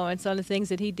influence on the things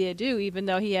that he did do, even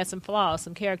though he had some flaws,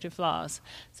 some character flaws.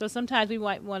 So sometimes we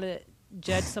might want to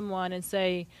judge someone and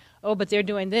say, oh, but they're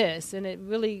doing this. And it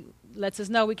really lets us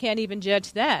know we can't even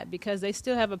judge that because they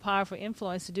still have a powerful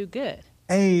influence to do good.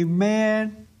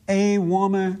 Amen. A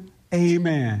woman.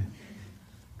 Amen.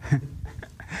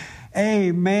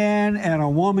 A man and a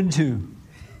woman too.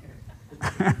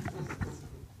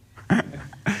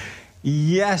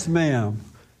 Yes, ma'am.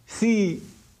 See,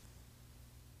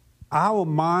 our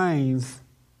minds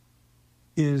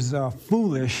is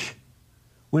foolish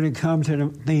when it comes to the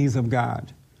things of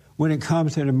God. When it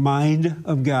comes to the mind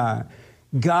of God.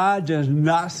 God does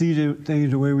not see the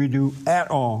things the way we do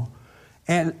at all.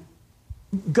 And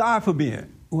God forbid,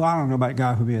 well, I don't know about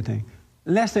God forbid thing.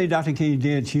 Let's say Dr. King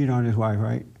did cheat on his wife,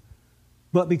 right?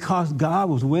 But because God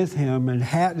was with him and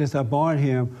had this upon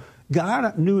him,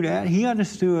 God knew that. He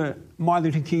understood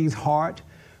Martin Luther King's heart.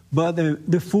 But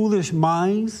the foolish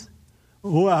minds,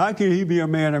 well, how can he be a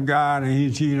man of God and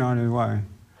he cheat on his wife?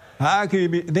 How can he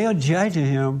be? They're judging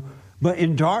him, but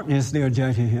in darkness they're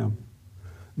judging him.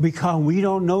 Because we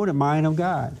don't know the mind of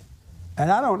God. And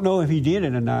I don't know if he did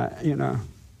it or not,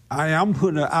 I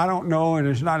don't know, and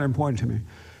it's not important to me.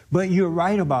 But you're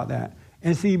right about that.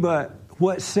 And see, but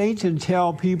what Satan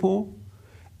tells people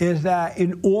is that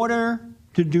in order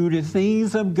to do the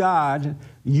things of God,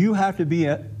 you have to be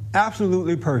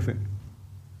absolutely perfect.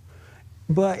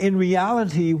 But in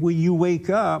reality, when you wake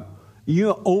up,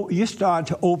 you start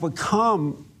to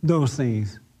overcome those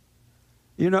things.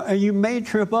 And you may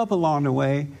trip up along the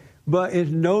way, but it's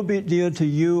no big deal to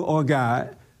you or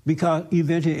God because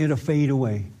eventually it'll fade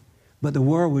away. But the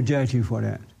world will judge you for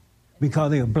that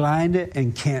because they are blinded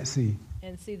and can't see.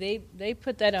 And see, they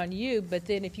put that on you, but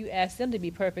then if you ask them to be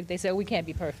perfect, they say, we can't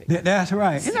be perfect. That's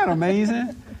right. Isn't that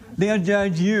amazing? They'll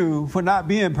judge you for not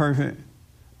being perfect.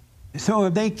 So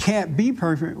if they can't be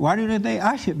perfect, why do they think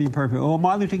I should be perfect? Or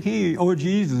Martin Luther King, or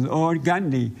Jesus, or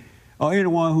Gandhi, or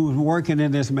anyone who's working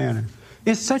in this manner.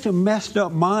 It's such a messed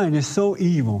up mind. It's so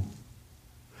evil.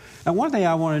 And one thing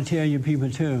I want to tell you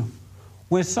people, too,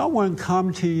 when someone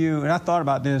come to you, and I thought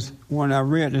about this when I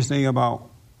read this thing about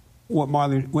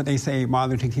what they say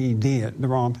Martin Luther King did, the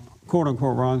wrong,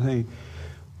 quote-unquote, wrong thing.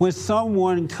 When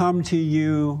someone come to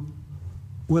you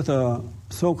with a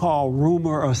so-called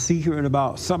rumor or secret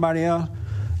about somebody else,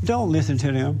 don't listen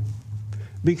to them.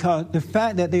 Because the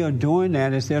fact that they are doing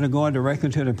that instead of going directly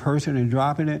to the person and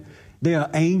dropping it, they are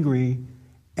angry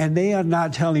and they are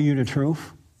not telling you the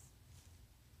truth.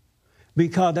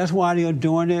 Because that's why they are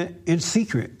doing it in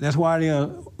secret. That's why they are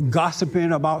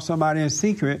gossiping about somebody in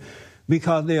secret,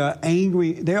 because they are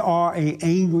angry. They are an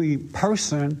angry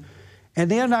person, and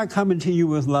they are not coming to you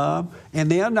with love, and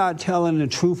they are not telling the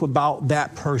truth about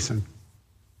that person.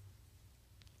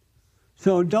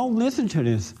 So don't listen to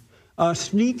this. A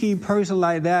sneaky person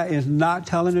like that is not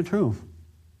telling the truth.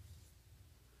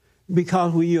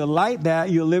 Because when you're like that,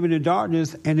 you're living in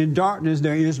darkness, and in darkness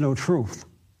there is no truth.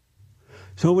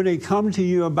 So when they come to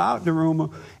you about the rumor,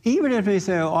 even if they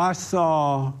say, oh, I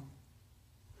saw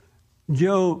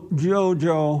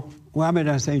Jojo, well, I may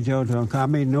not say Jojo, because I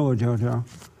may know a Jojo.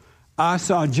 I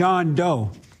saw John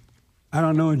Doe. I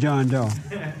don't know a John Doe.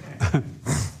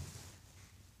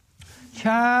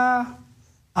 Child,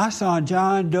 I saw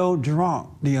John Doe drunk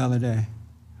the other day.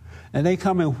 And they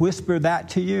come and whisper that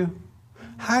to you.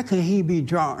 How could he be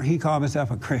drunk? He called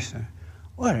himself a Christian.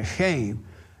 What a shame.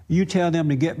 You tell them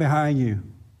to get behind you.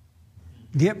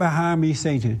 Get behind me,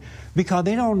 Satan. Because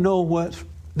they don't know what's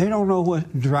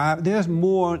driving. There's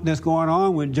more that's going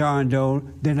on with John Doe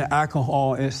than the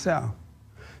alcohol itself.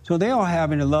 So they are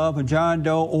having the love of John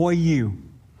Doe or you.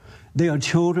 They are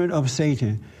children of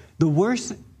Satan.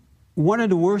 One of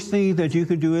the worst things that you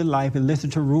could do in life is listen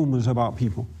to rumors about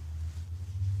people.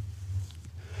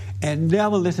 And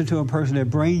never listen to a person that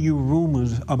brings you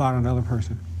rumors about another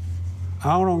person.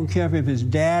 I don't care if it's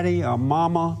daddy or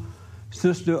mama,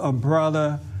 sister or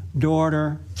brother,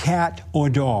 daughter, cat or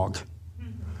dog.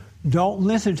 Don't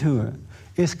listen to it.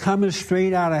 It's coming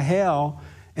straight out of hell,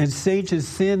 and Satan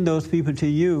sends those people to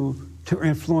you to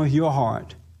influence your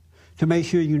heart, to make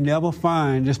sure you never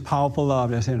find this powerful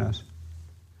love that's in us.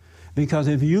 Because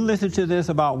if you listen to this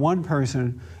about one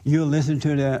person, you'll listen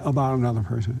to that about another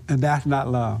person. And that's not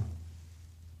love.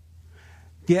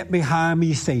 Get behind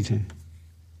me, Satan.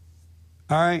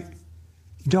 All right?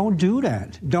 Don't do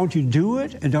that. Don't you do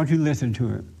it, and don't you listen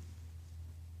to it.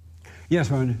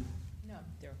 Yes, Ronnie? No,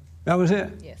 there. That was it?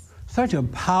 Yes. Such a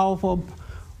powerful...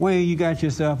 Wayne, you got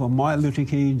yourself a Martin Luther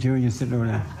King Jr. sitting over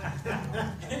there.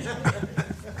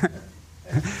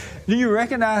 Do you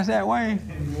recognize that, Wayne?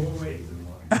 In more ways than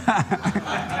one.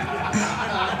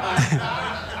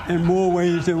 In more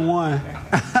ways than one.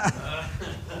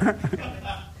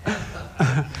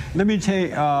 Let me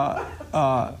take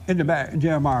in the back,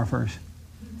 Jeremiah first.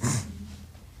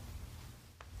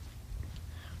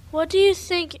 What do you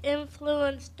think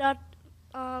influenced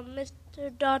Mr.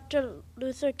 Dr.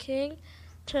 Luther King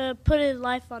to put his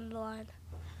life on the line?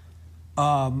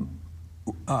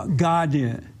 God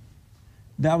did.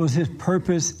 That was his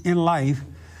purpose in life,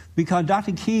 because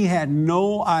Dr. King had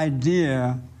no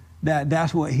idea that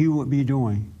that's what he would be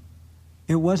doing.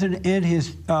 It wasn't in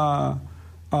his 10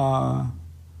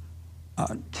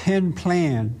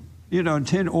 plan,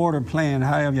 10 order plan,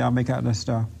 however y'all make out that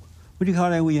stuff. What do you call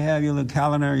that when you have your little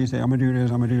calendar? You say, I'm going to do this,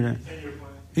 I'm going to do that. 10-year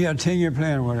plan. Yeah, 10-year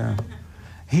plan or whatever.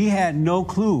 He had no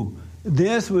clue.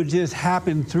 This would just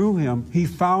happen through him. He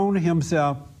found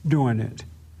himself doing it.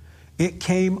 It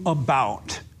came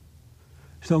about.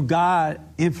 So God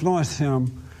influenced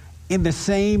him in the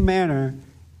same manner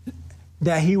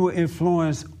that he will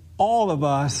influence all of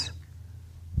us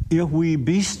if we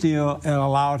be still and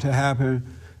allow it to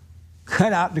happen.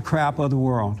 Cut out the crap of the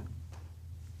world.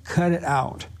 Cut it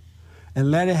out.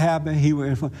 And let it happen. He will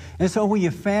influence. And so when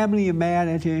your family is mad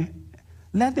at you,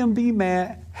 let them be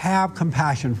mad. Have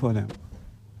compassion for them.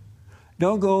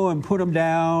 Don't go and put them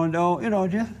down.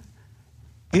 Don't, just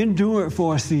endure it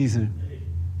for a season.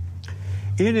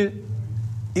 It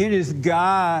is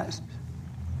God's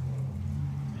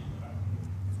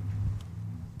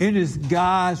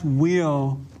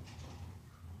will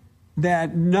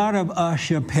that none of us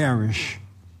shall perish.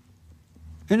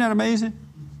 Isn't that amazing?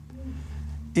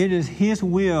 It is his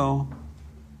will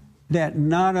that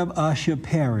none of us should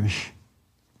perish.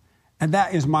 And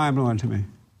that is mind-blowing to me.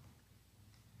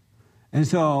 And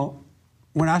so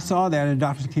when I saw that in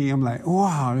Dr. King, I'm like,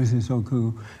 wow, this is so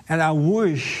cool. And I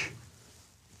wish,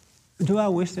 do I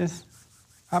wish this?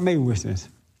 I may wish this.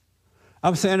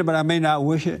 I'm saying it, but I may not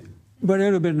wish it. But it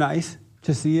would have been nice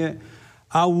to see it.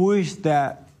 I wish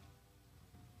that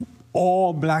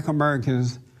all Black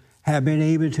Americans have been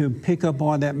able to pick up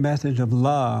on that message of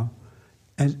love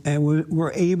and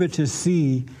we're able to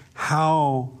see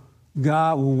how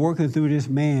God will work through this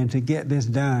man to get this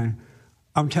done.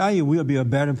 I'm telling you, we'll be a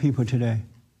better people today.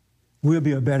 We'll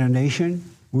be a better nation.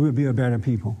 We'll be a better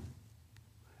people.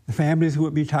 The families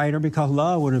would be tighter because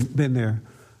love would have been there.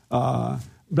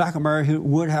 Black Americans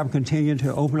would have continued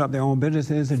to open up their own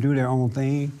businesses and do their own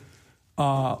thing.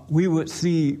 We would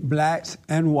see blacks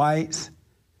and whites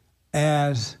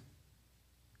as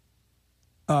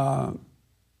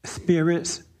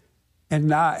spirits and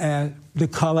not as the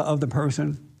color of the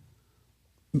person,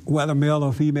 whether male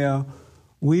or female.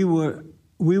 We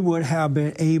would have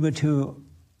been able to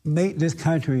make this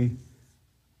country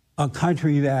a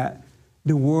country that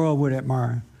the world would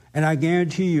admire. And I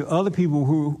guarantee you, other people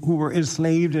who were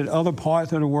enslaved in other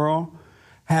parts of the world,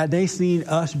 had they seen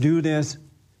us do this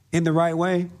in the right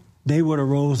way, they would have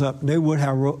rose up. They would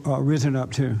have risen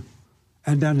up too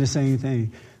and done the same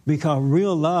thing. Because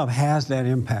real love has that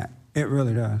impact. It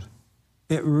really does.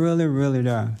 It really, really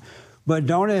does. But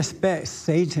don't expect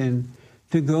Satan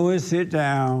to go and sit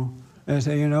down and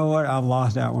say, you know what, I've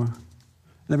lost that one.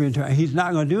 Let me try. He's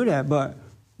not going to do that, but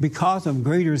because of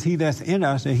greater is he that's in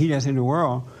us than he that's in the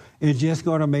world, it's just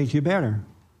going to make you better.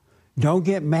 Don't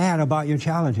get mad about your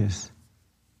challenges.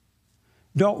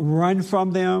 Don't run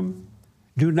from them.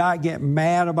 Do not get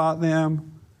mad about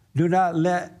them. Do not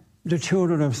let the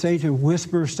children of Satan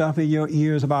whisper stuff in your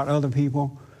ears about other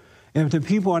people. If the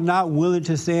people are not willing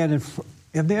to say it, if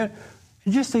they're,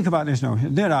 just think about this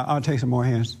notion. Then I'll take some more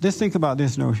hands. Just think about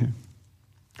this notion.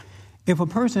 If a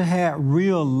person had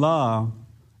real love,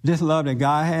 this love that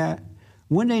God had,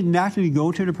 wouldn't they naturally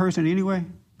go to the person anyway?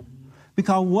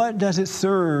 Because what does it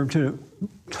serve to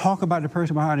talk about the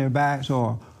person behind their backs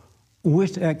or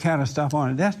wish that kind of stuff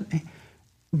on it?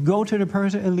 Go to the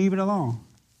person and leave it alone.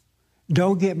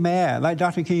 Don't get mad. Like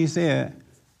Dr. King said,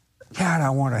 God, I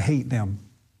want to hate them.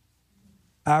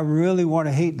 I really want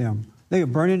to hate them. They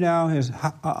were burning down his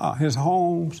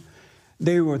homes.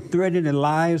 They were threatening the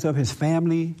lives of his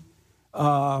family.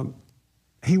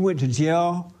 He went to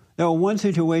jail. There was one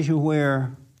situation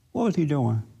where What was he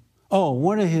doing? Oh,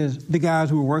 one of the guys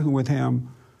who were working with him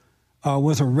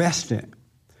was arrested.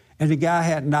 And the guy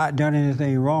had not done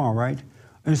anything wrong, right?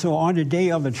 And so on the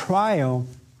day of the trial,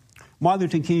 Martin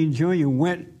Luther King Jr.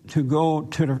 went to go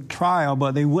to the trial,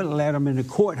 but they wouldn't let him in the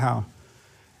courthouse.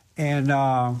 And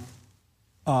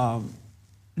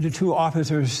the two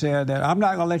officers said that, I'm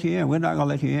not going to let you in. We're not going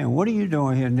to let you in. What are you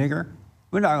doing here, nigger?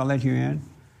 We're not going to let you in.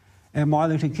 And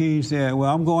Martin Luther King said,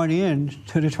 well, I'm going in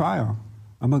to the trial.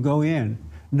 I'm going to go in.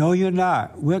 No, you're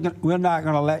not. We're not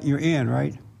going to let you in,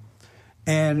 right?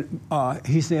 And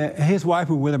he said, his wife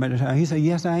was with him at the time. He said,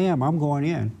 yes, I am. I'm going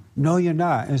in. No, you're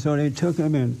not. And so they took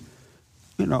him and,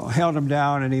 held him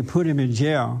down and they put him in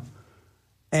jail.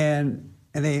 And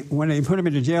when they put him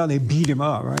into jail, they beat him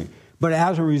up, right? But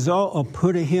as a result of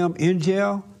putting him in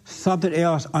jail, something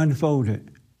else unfolded.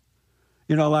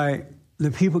 Like the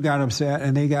people got upset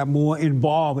and they got more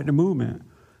involved with the movement.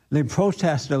 They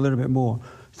protested a little bit more.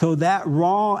 So that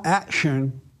wrong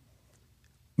action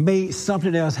made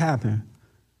something else happen.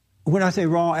 When I say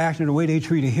wrong action, the way they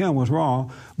treated him was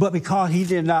wrong. But because he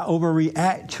did not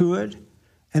overreact to it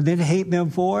and then hate them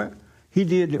for it, he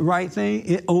did the right thing.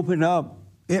 It opened up.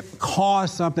 It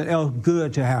caused something else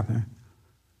good to happen.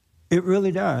 It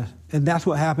really does. And that's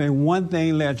what happened. One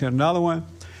thing led to another one,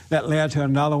 that led to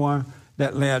another one,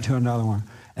 that led to another one.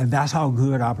 And that's how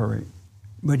good operates.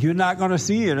 But you're not going to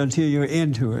see it until you're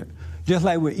into it. Just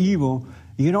like with evil,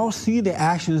 you don't see the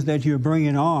actions that you're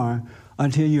bringing on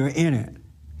until you're in it.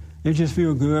 It just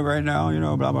feels good right now,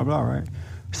 blah, blah, blah, right?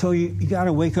 So you got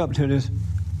to wake up to this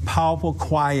powerful,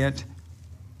 quiet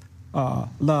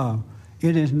love.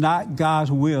 It is not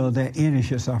God's will that any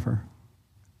should suffer.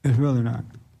 It's really not.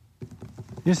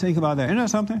 Just think about that. Isn't that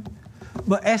something?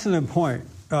 But excellent point,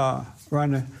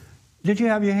 Rhonda. Did you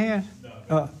have your hand?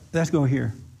 No. Let's go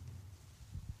here.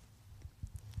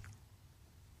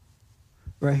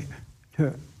 Right.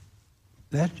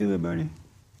 Let's do it, Bernie.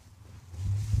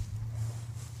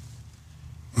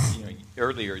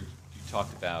 Earlier you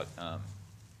talked about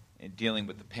in dealing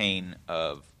with the pain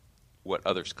of what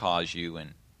others cause you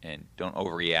and don't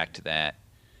overreact to that,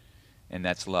 and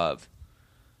that's love.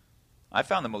 I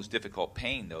found the most difficult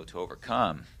pain, though, to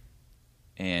overcome,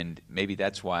 and maybe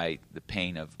that's why the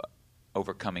pain of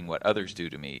overcoming what others do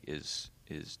to me is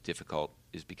difficult,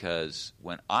 is because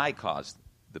when I cause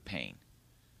the pain,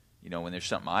 when there's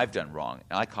something I've done wrong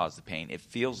and I cause the pain, it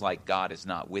feels like God is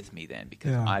not with me then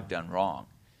because I've done wrong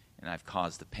and I've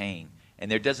caused the pain.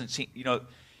 And there doesn't seem,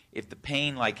 if the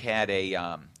pain like had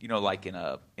a, like in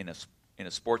a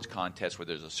sports contest where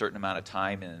there's a certain amount of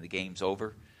time and then the game's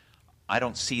over, I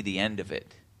don't see the end of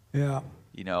it. Yeah.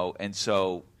 And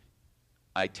so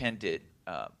I tend to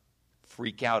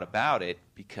freak out about it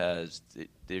because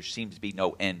there seems to be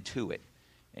no end to it.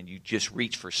 And you just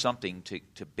reach for something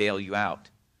to bail you out,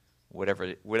 whatever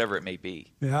it may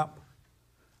be. Yeah.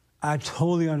 I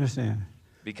totally understand.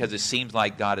 Because it seems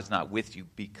like God is not with you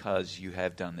because you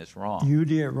have done this wrong. You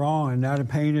did wrong, and now the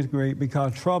pain is great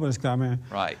because trouble is coming.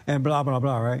 Right. And blah, blah,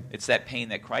 blah, right? It's that pain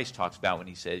that Christ talks about when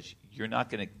he says, you're not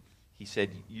going to, he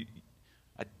said,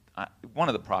 one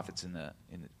of the prophets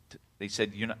they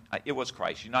said, it was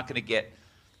Christ, you're not going to get,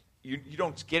 you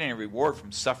don't get any reward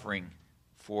from suffering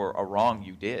for a wrong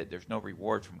you did. There's no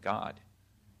reward from God,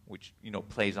 which,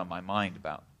 plays on my mind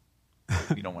about,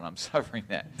 when I'm suffering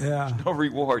that. Yeah. There's no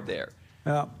reward there.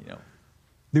 Yeah.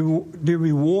 The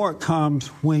reward comes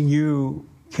when you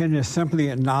can just simply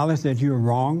acknowledge that you're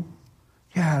wrong.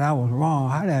 Yeah, that was wrong.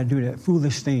 How did I do that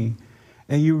foolish thing?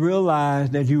 And you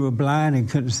realize that you were blind and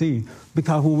couldn't see.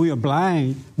 Because when we are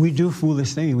blind, we do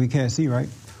foolish things. We can't see, right?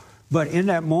 But in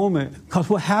that moment, because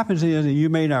what happens is, and you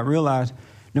may not realize,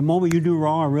 the moment you do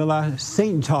wrong and realize,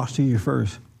 Satan talks to you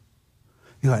first.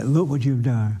 You're like, look what you've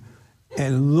done.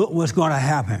 And look what's going to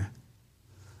happen.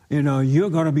 You're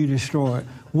going to be destroyed.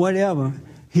 Whatever.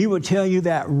 He would tell you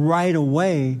that right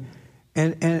away.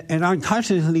 And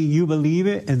unconsciously you believe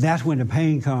it. And that's when the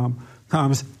pain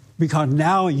comes. Because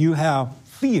now you have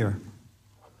fear.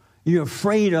 You're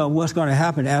afraid of what's going to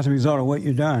happen as a result of what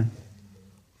you've done.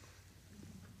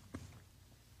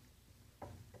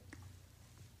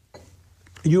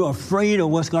 You're afraid of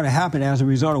what's going to happen as a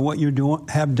result of what you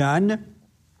have done.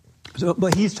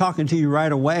 But he's talking to you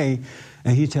right away.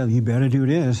 And he's telling you, you better do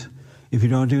this. If you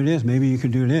don't do this, maybe you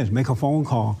could do this. Make a phone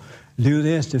call. Do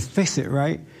this to fix it,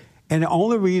 right? And the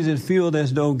only reason it feels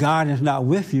as though God is not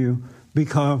with you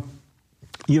because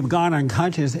you've gone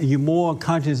unconscious and you're more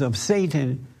conscious of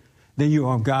Satan than you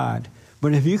are of God.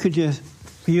 But if you could just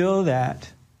feel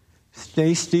that,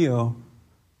 stay still,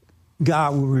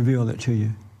 God will reveal it to you.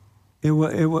 you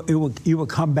will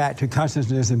come back to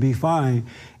consciousness and be fine,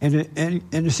 and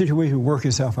the situation will work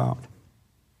itself out.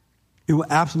 It will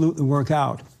absolutely work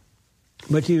out.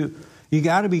 But you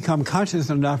got to become conscious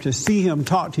enough to see him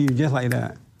talk to you just like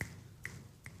that.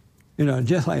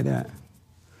 Just like that.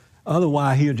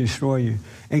 Otherwise, he'll destroy you.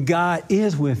 And God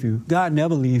is with you. God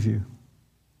never leaves you.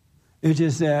 It's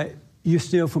just that you're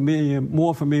still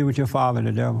more familiar with your father,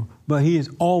 the devil. But he is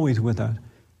always with us.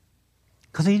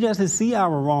 Because he doesn't see our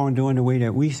wrongdoing the way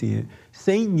that we see it.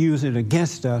 Satan uses it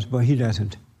against us, but he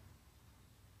doesn't.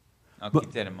 I'll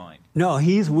keep that in mind. No,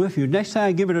 he's with you. Next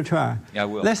time, give it a try. Yeah, I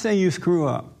will. Let's say you screw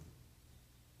up.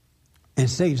 And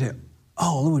Satan said,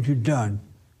 oh, look what you've done.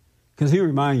 Because he'll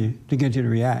remind you to get you to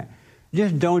react.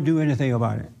 Just don't do anything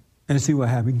about it and see what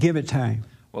happens. Give it time.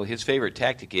 Well, his favorite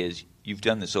tactic is, you've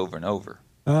done this over and over.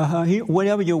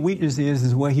 Whatever your weakness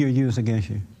is what he'll use against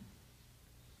you.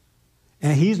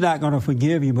 And he's not going to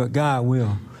forgive you, but God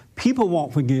will. People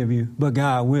won't forgive you, but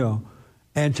God will.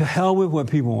 And to hell with what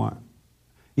people want.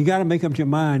 You got to make up your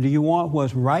mind. Do you want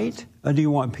what's right or do you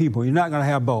want people? You're not going to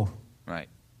have both. Right.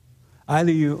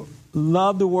 Either you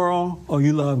love the world or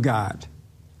you love God.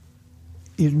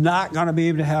 You're not going to be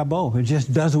able to have both. It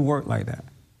just doesn't work like that.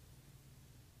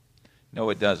 No,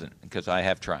 it doesn't, because I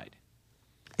have tried.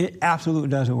 It absolutely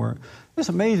doesn't work. It's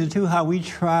amazing, too, how we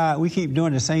keep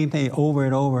doing the same thing over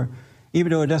and over.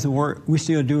 Even though it doesn't work, we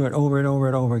still do it over and over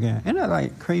and over again. Isn't that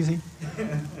like crazy?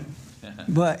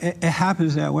 But it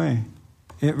happens that way.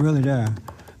 It really does.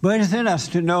 But it's in us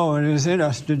to know and it's in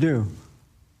us to do.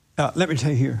 Let me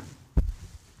tell you here.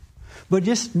 But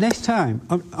just next time,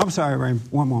 I'm sorry, Ray,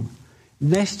 one moment.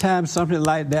 Next time something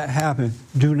like that happens,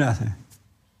 do nothing.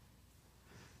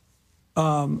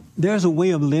 There's a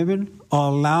way of living or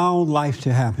allow life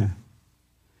to happen.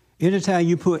 Anytime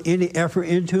you put any effort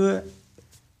into it,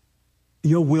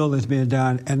 your will is being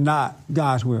done and not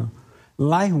God's will.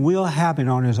 Life will happen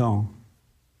on its own.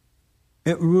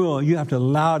 It will. You have to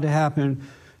allow it to happen.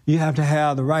 You have to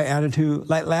have the right attitude.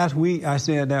 Like last week, I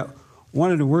said that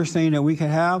one of the worst things that we can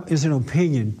have is an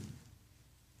opinion.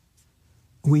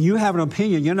 When you have an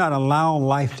opinion, you're not allowing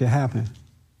life to happen.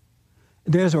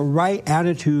 There's a right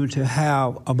attitude to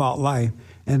have about life,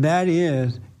 and that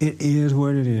is, it is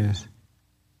what it is.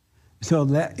 So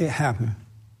let it happen.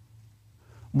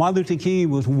 Martin Luther King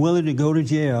was willing to go to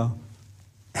jail,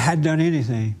 hadn't done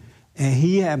anything, and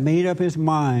he had made up his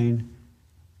mind,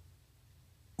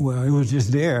 well, it was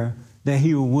just there, that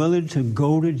he was willing to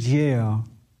go to jail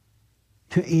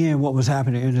to end what was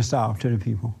happening in the South to the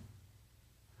people.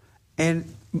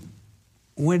 And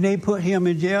when they put him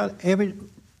in jail,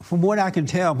 from what I can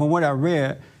tell, from what I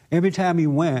read, every time he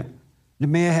went, the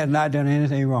man had not done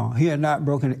anything wrong. He had not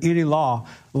broken any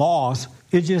laws.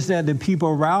 It's just that the people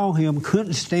around him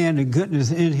couldn't stand the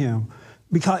goodness in him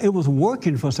because it was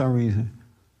working for some reason.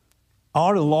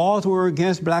 All the laws were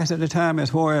against blacks at the time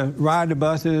as far as riding the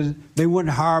buses. They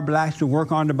wouldn't hire blacks to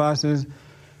work on the buses.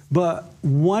 But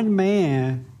one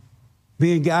man,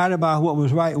 being guided by what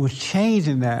was right, was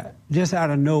changing that just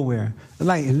out of nowhere.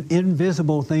 Like an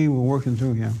invisible thing was working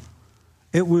through him.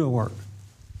 It will work.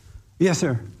 Yes,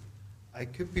 sir. I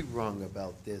could be wrong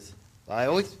about this. I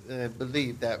always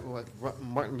believe that what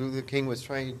Martin Luther King was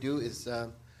trying to do is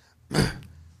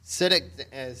set an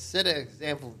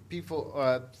example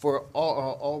for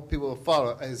all people to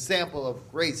follow. An example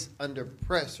of grace under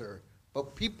pressure.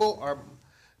 But people are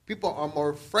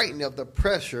more frightened of the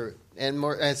pressure and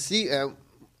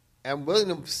and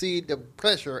willing to see the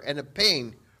pressure and the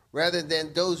pain rather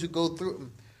than those who go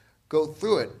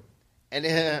through it. And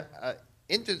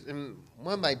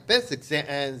one of my best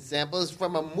examples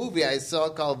from a movie I saw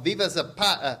called Viva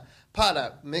Zapata,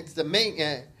 with the main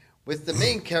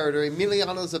character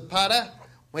Emiliano Zapata,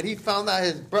 when he found out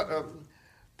his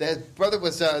brother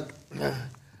was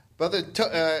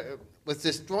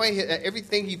destroying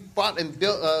everything he fought and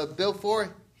built for.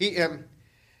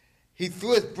 He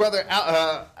threw his brother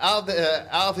out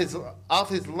of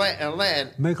his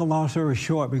land. Make a long story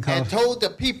short, because and told the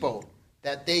people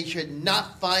that they should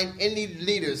not find any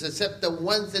leaders except the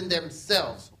ones in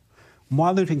themselves.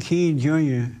 Martin Luther King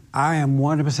Jr., I am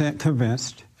 100%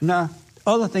 convinced. Now,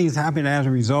 other things happen as a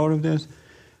result of this,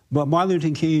 but Martin Luther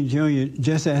King Jr.,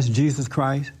 just as Jesus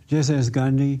Christ, just as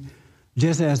Gandhi,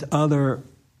 just as other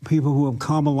people who have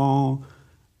come along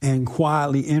and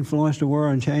quietly influenced the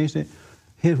world and changed it,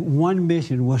 his one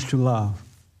mission was to love.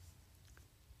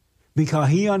 Because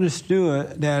he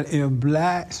understood that if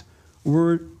blacks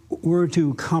were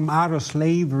to come out of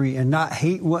slavery and not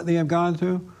hate what they have gone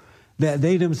through, that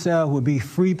they themselves would be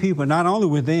free people, not only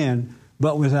within,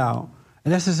 but without.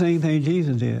 And that's the same thing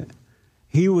Jesus did.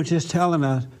 He was just telling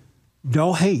us,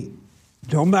 don't hate.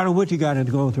 Don't matter what you got to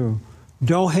go through.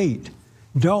 Don't hate.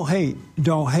 Don't hate.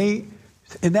 Don't hate.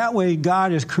 And that way,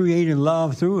 God is creating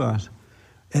love through us.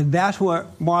 And that's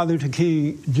what Martin Luther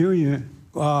King Jr.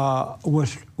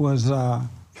 Was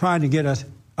trying to get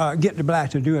the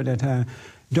blacks to do at that time.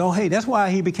 Don't hate. That's why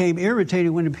he became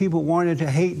irritated when the people wanted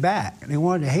to hate back. They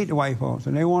wanted to hate the white folks,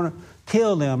 and they want to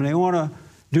kill them, and they want to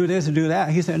do this and do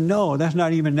that. He said, no, that's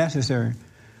not even necessary.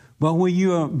 But when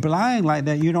you're blind like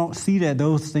that, you don't see that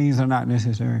those things are not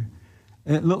necessary.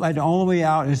 It looked like the only way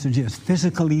out is to just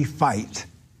physically fight.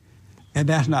 And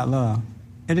that's not love.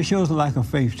 And it shows a lack of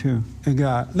faith, too, in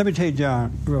God. Let me take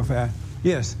John real fast.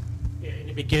 Yes? In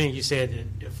the beginning, you said that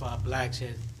if blacks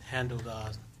had handled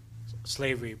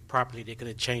slavery properly, they could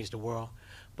have changed the world.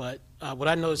 But what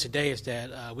I noticed today is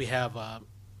that we have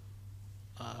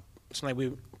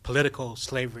political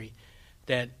slavery,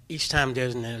 that each time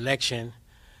there's an election,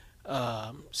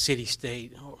 city,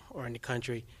 state, or in the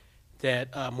country,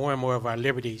 that more and more of our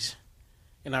liberties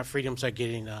and our freedoms are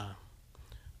getting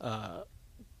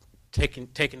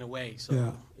taken away.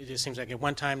 So It just seems like at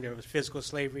one time there was physical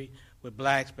slavery with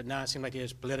blacks, but now it seems like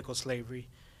there's political slavery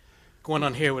going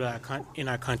on here with in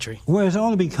our country. Well, it's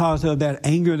only because of that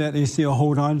anger that they still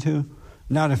hold on to.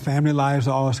 Now the family lives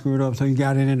are all screwed up, so you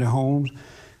got it in their homes.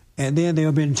 And then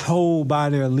they've been told by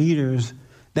their leaders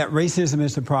that racism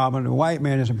is the problem, the white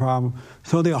man is the problem.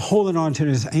 So they're holding on to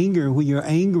this anger. When you're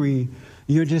angry,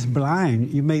 you're just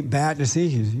blind. You make bad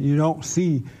decisions. You don't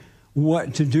see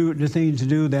what to do, the thing to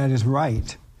do that is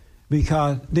right,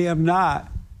 because they have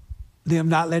not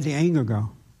let the anger go.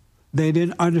 They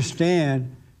didn't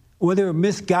understand. Well, they were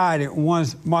misguided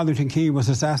once Martin Luther King was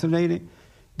assassinated.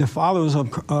 The followers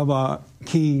of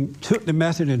King took the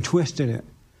message and twisted it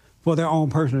for their own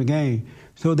personal gain.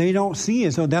 So they don't see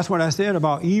it. So that's what I said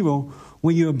about evil.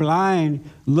 When you're blind,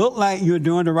 look like you're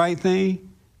doing the right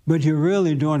thing, but you're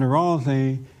really doing the wrong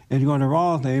thing. And doing the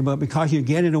wrong thing, but because you're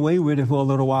getting away with it for a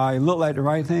little while, it look like the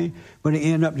right thing, but it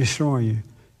end up destroying you.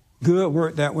 Good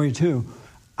work that way too.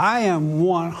 I am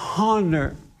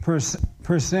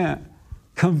 100%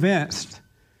 convinced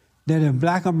that if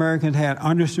black Americans had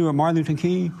understood Martin Luther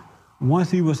King, once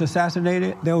he was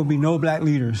assassinated, there would be no black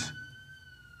leaders.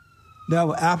 There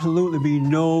would absolutely be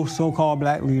no so-called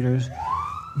black leaders.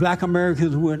 Black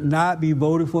Americans would not be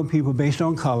voted for people based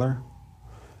on color.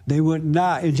 They would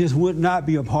not. It just would not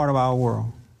be a part of our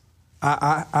world.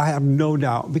 I have no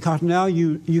doubt, because now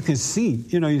you can see.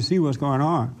 You see what's going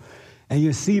on, and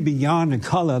you see beyond the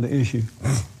color of the issue,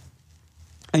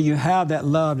 and you have that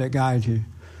love that guides you.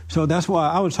 So that's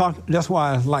why That's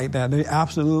why it's like that. They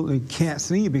absolutely can't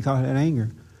see because of that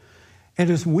anger, and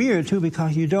it's weird too,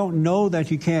 because you don't know that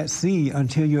you can't see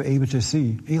until you're able to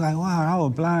see. You're like, wow, I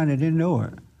was blind and didn't know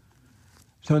it.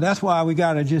 So that's why we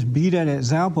got to just be that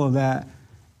example of that.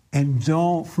 And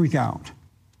don't freak out.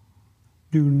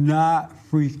 Do not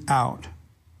freak out.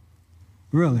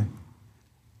 Really.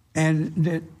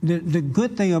 And the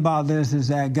good thing about this is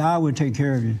that God will take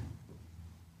care of you.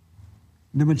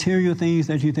 The material things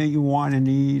that you think you want and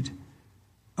need,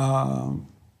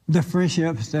 the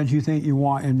friendships that you think you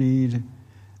want and need,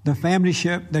 the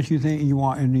familyship that you think you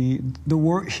want and need, the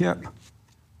workship,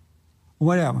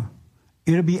 whatever.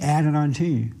 It'll be added unto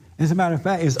you. As a matter of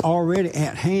fact, it's already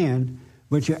at hand,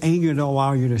 but your anger don't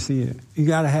allow you to see it. You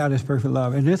got to have this perfect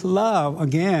love. And this love,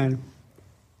 again,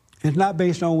 is not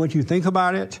based on what you think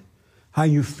about it, how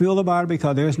you feel about it,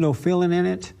 because there's no feeling in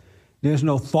it. There's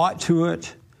no thought to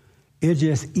it. It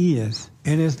just is.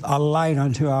 It is a light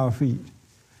unto our feet.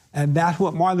 And that's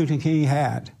what Martin Luther King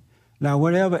had. Now,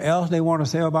 whatever else they want to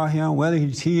say about him, whether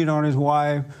he cheated on his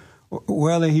wife,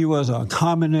 whether he was a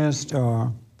communist,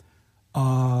 or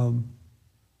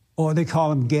they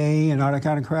call him gay and all that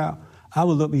kind of crap, I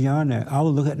would look beyond that. I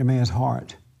would look at the man's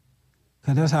heart.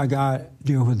 Because that's how God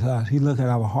deals with us. He looks at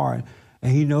our heart.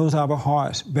 And he knows our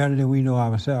hearts better than we know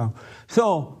ourselves.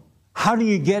 So how do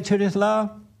you get to this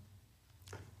love?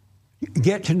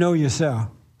 Get to know yourself.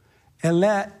 And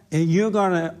you're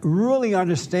going to really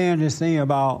understand this thing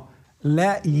about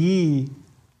let ye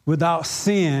without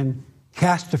sin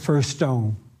cast the first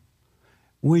stone.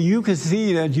 When you can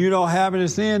see that you don't have any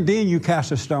sin, then you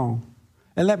cast a stone.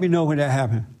 And let me know when that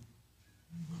happened.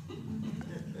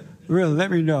 Really,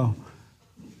 let me know.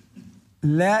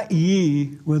 Let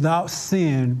ye without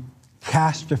sin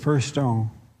cast the first stone.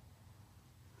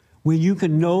 When you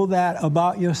can know that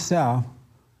about yourself,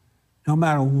 no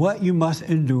matter what you must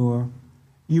endure,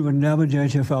 you will never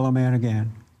judge your fellow man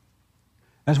again.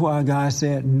 That's why God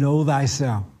said, know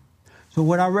thyself. So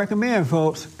what I recommend,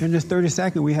 folks, in this 30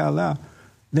 seconds we have left,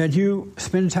 that you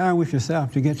spend time with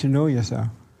yourself to get to know yourself.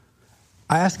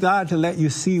 I ask God to let you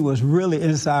see what's really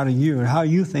inside of you and how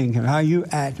you think and how you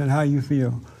act and how you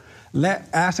feel.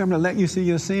 Ask Him to let you see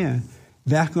your sin.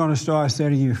 That's going to start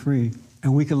setting you free.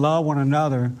 And we can love one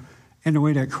another in the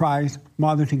way that Christ,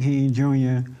 Martin Luther King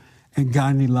Jr., and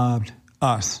Gandhi loved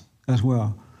us as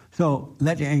well. So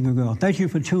let your anger go. Thank you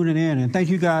for tuning in, and thank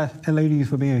you guys and ladies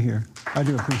for being here. I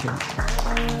do appreciate it.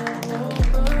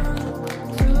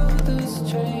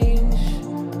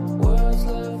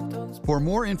 For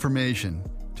more information,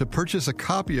 to purchase a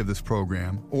copy of this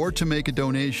program, or to make a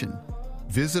donation,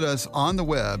 visit us on the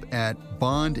web at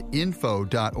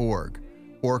bondinfo.org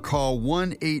or call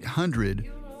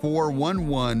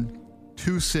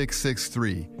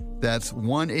 1-800-411-2663. That's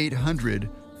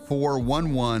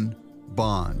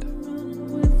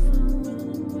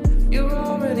 1-800-411-BOND. You're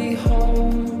already home.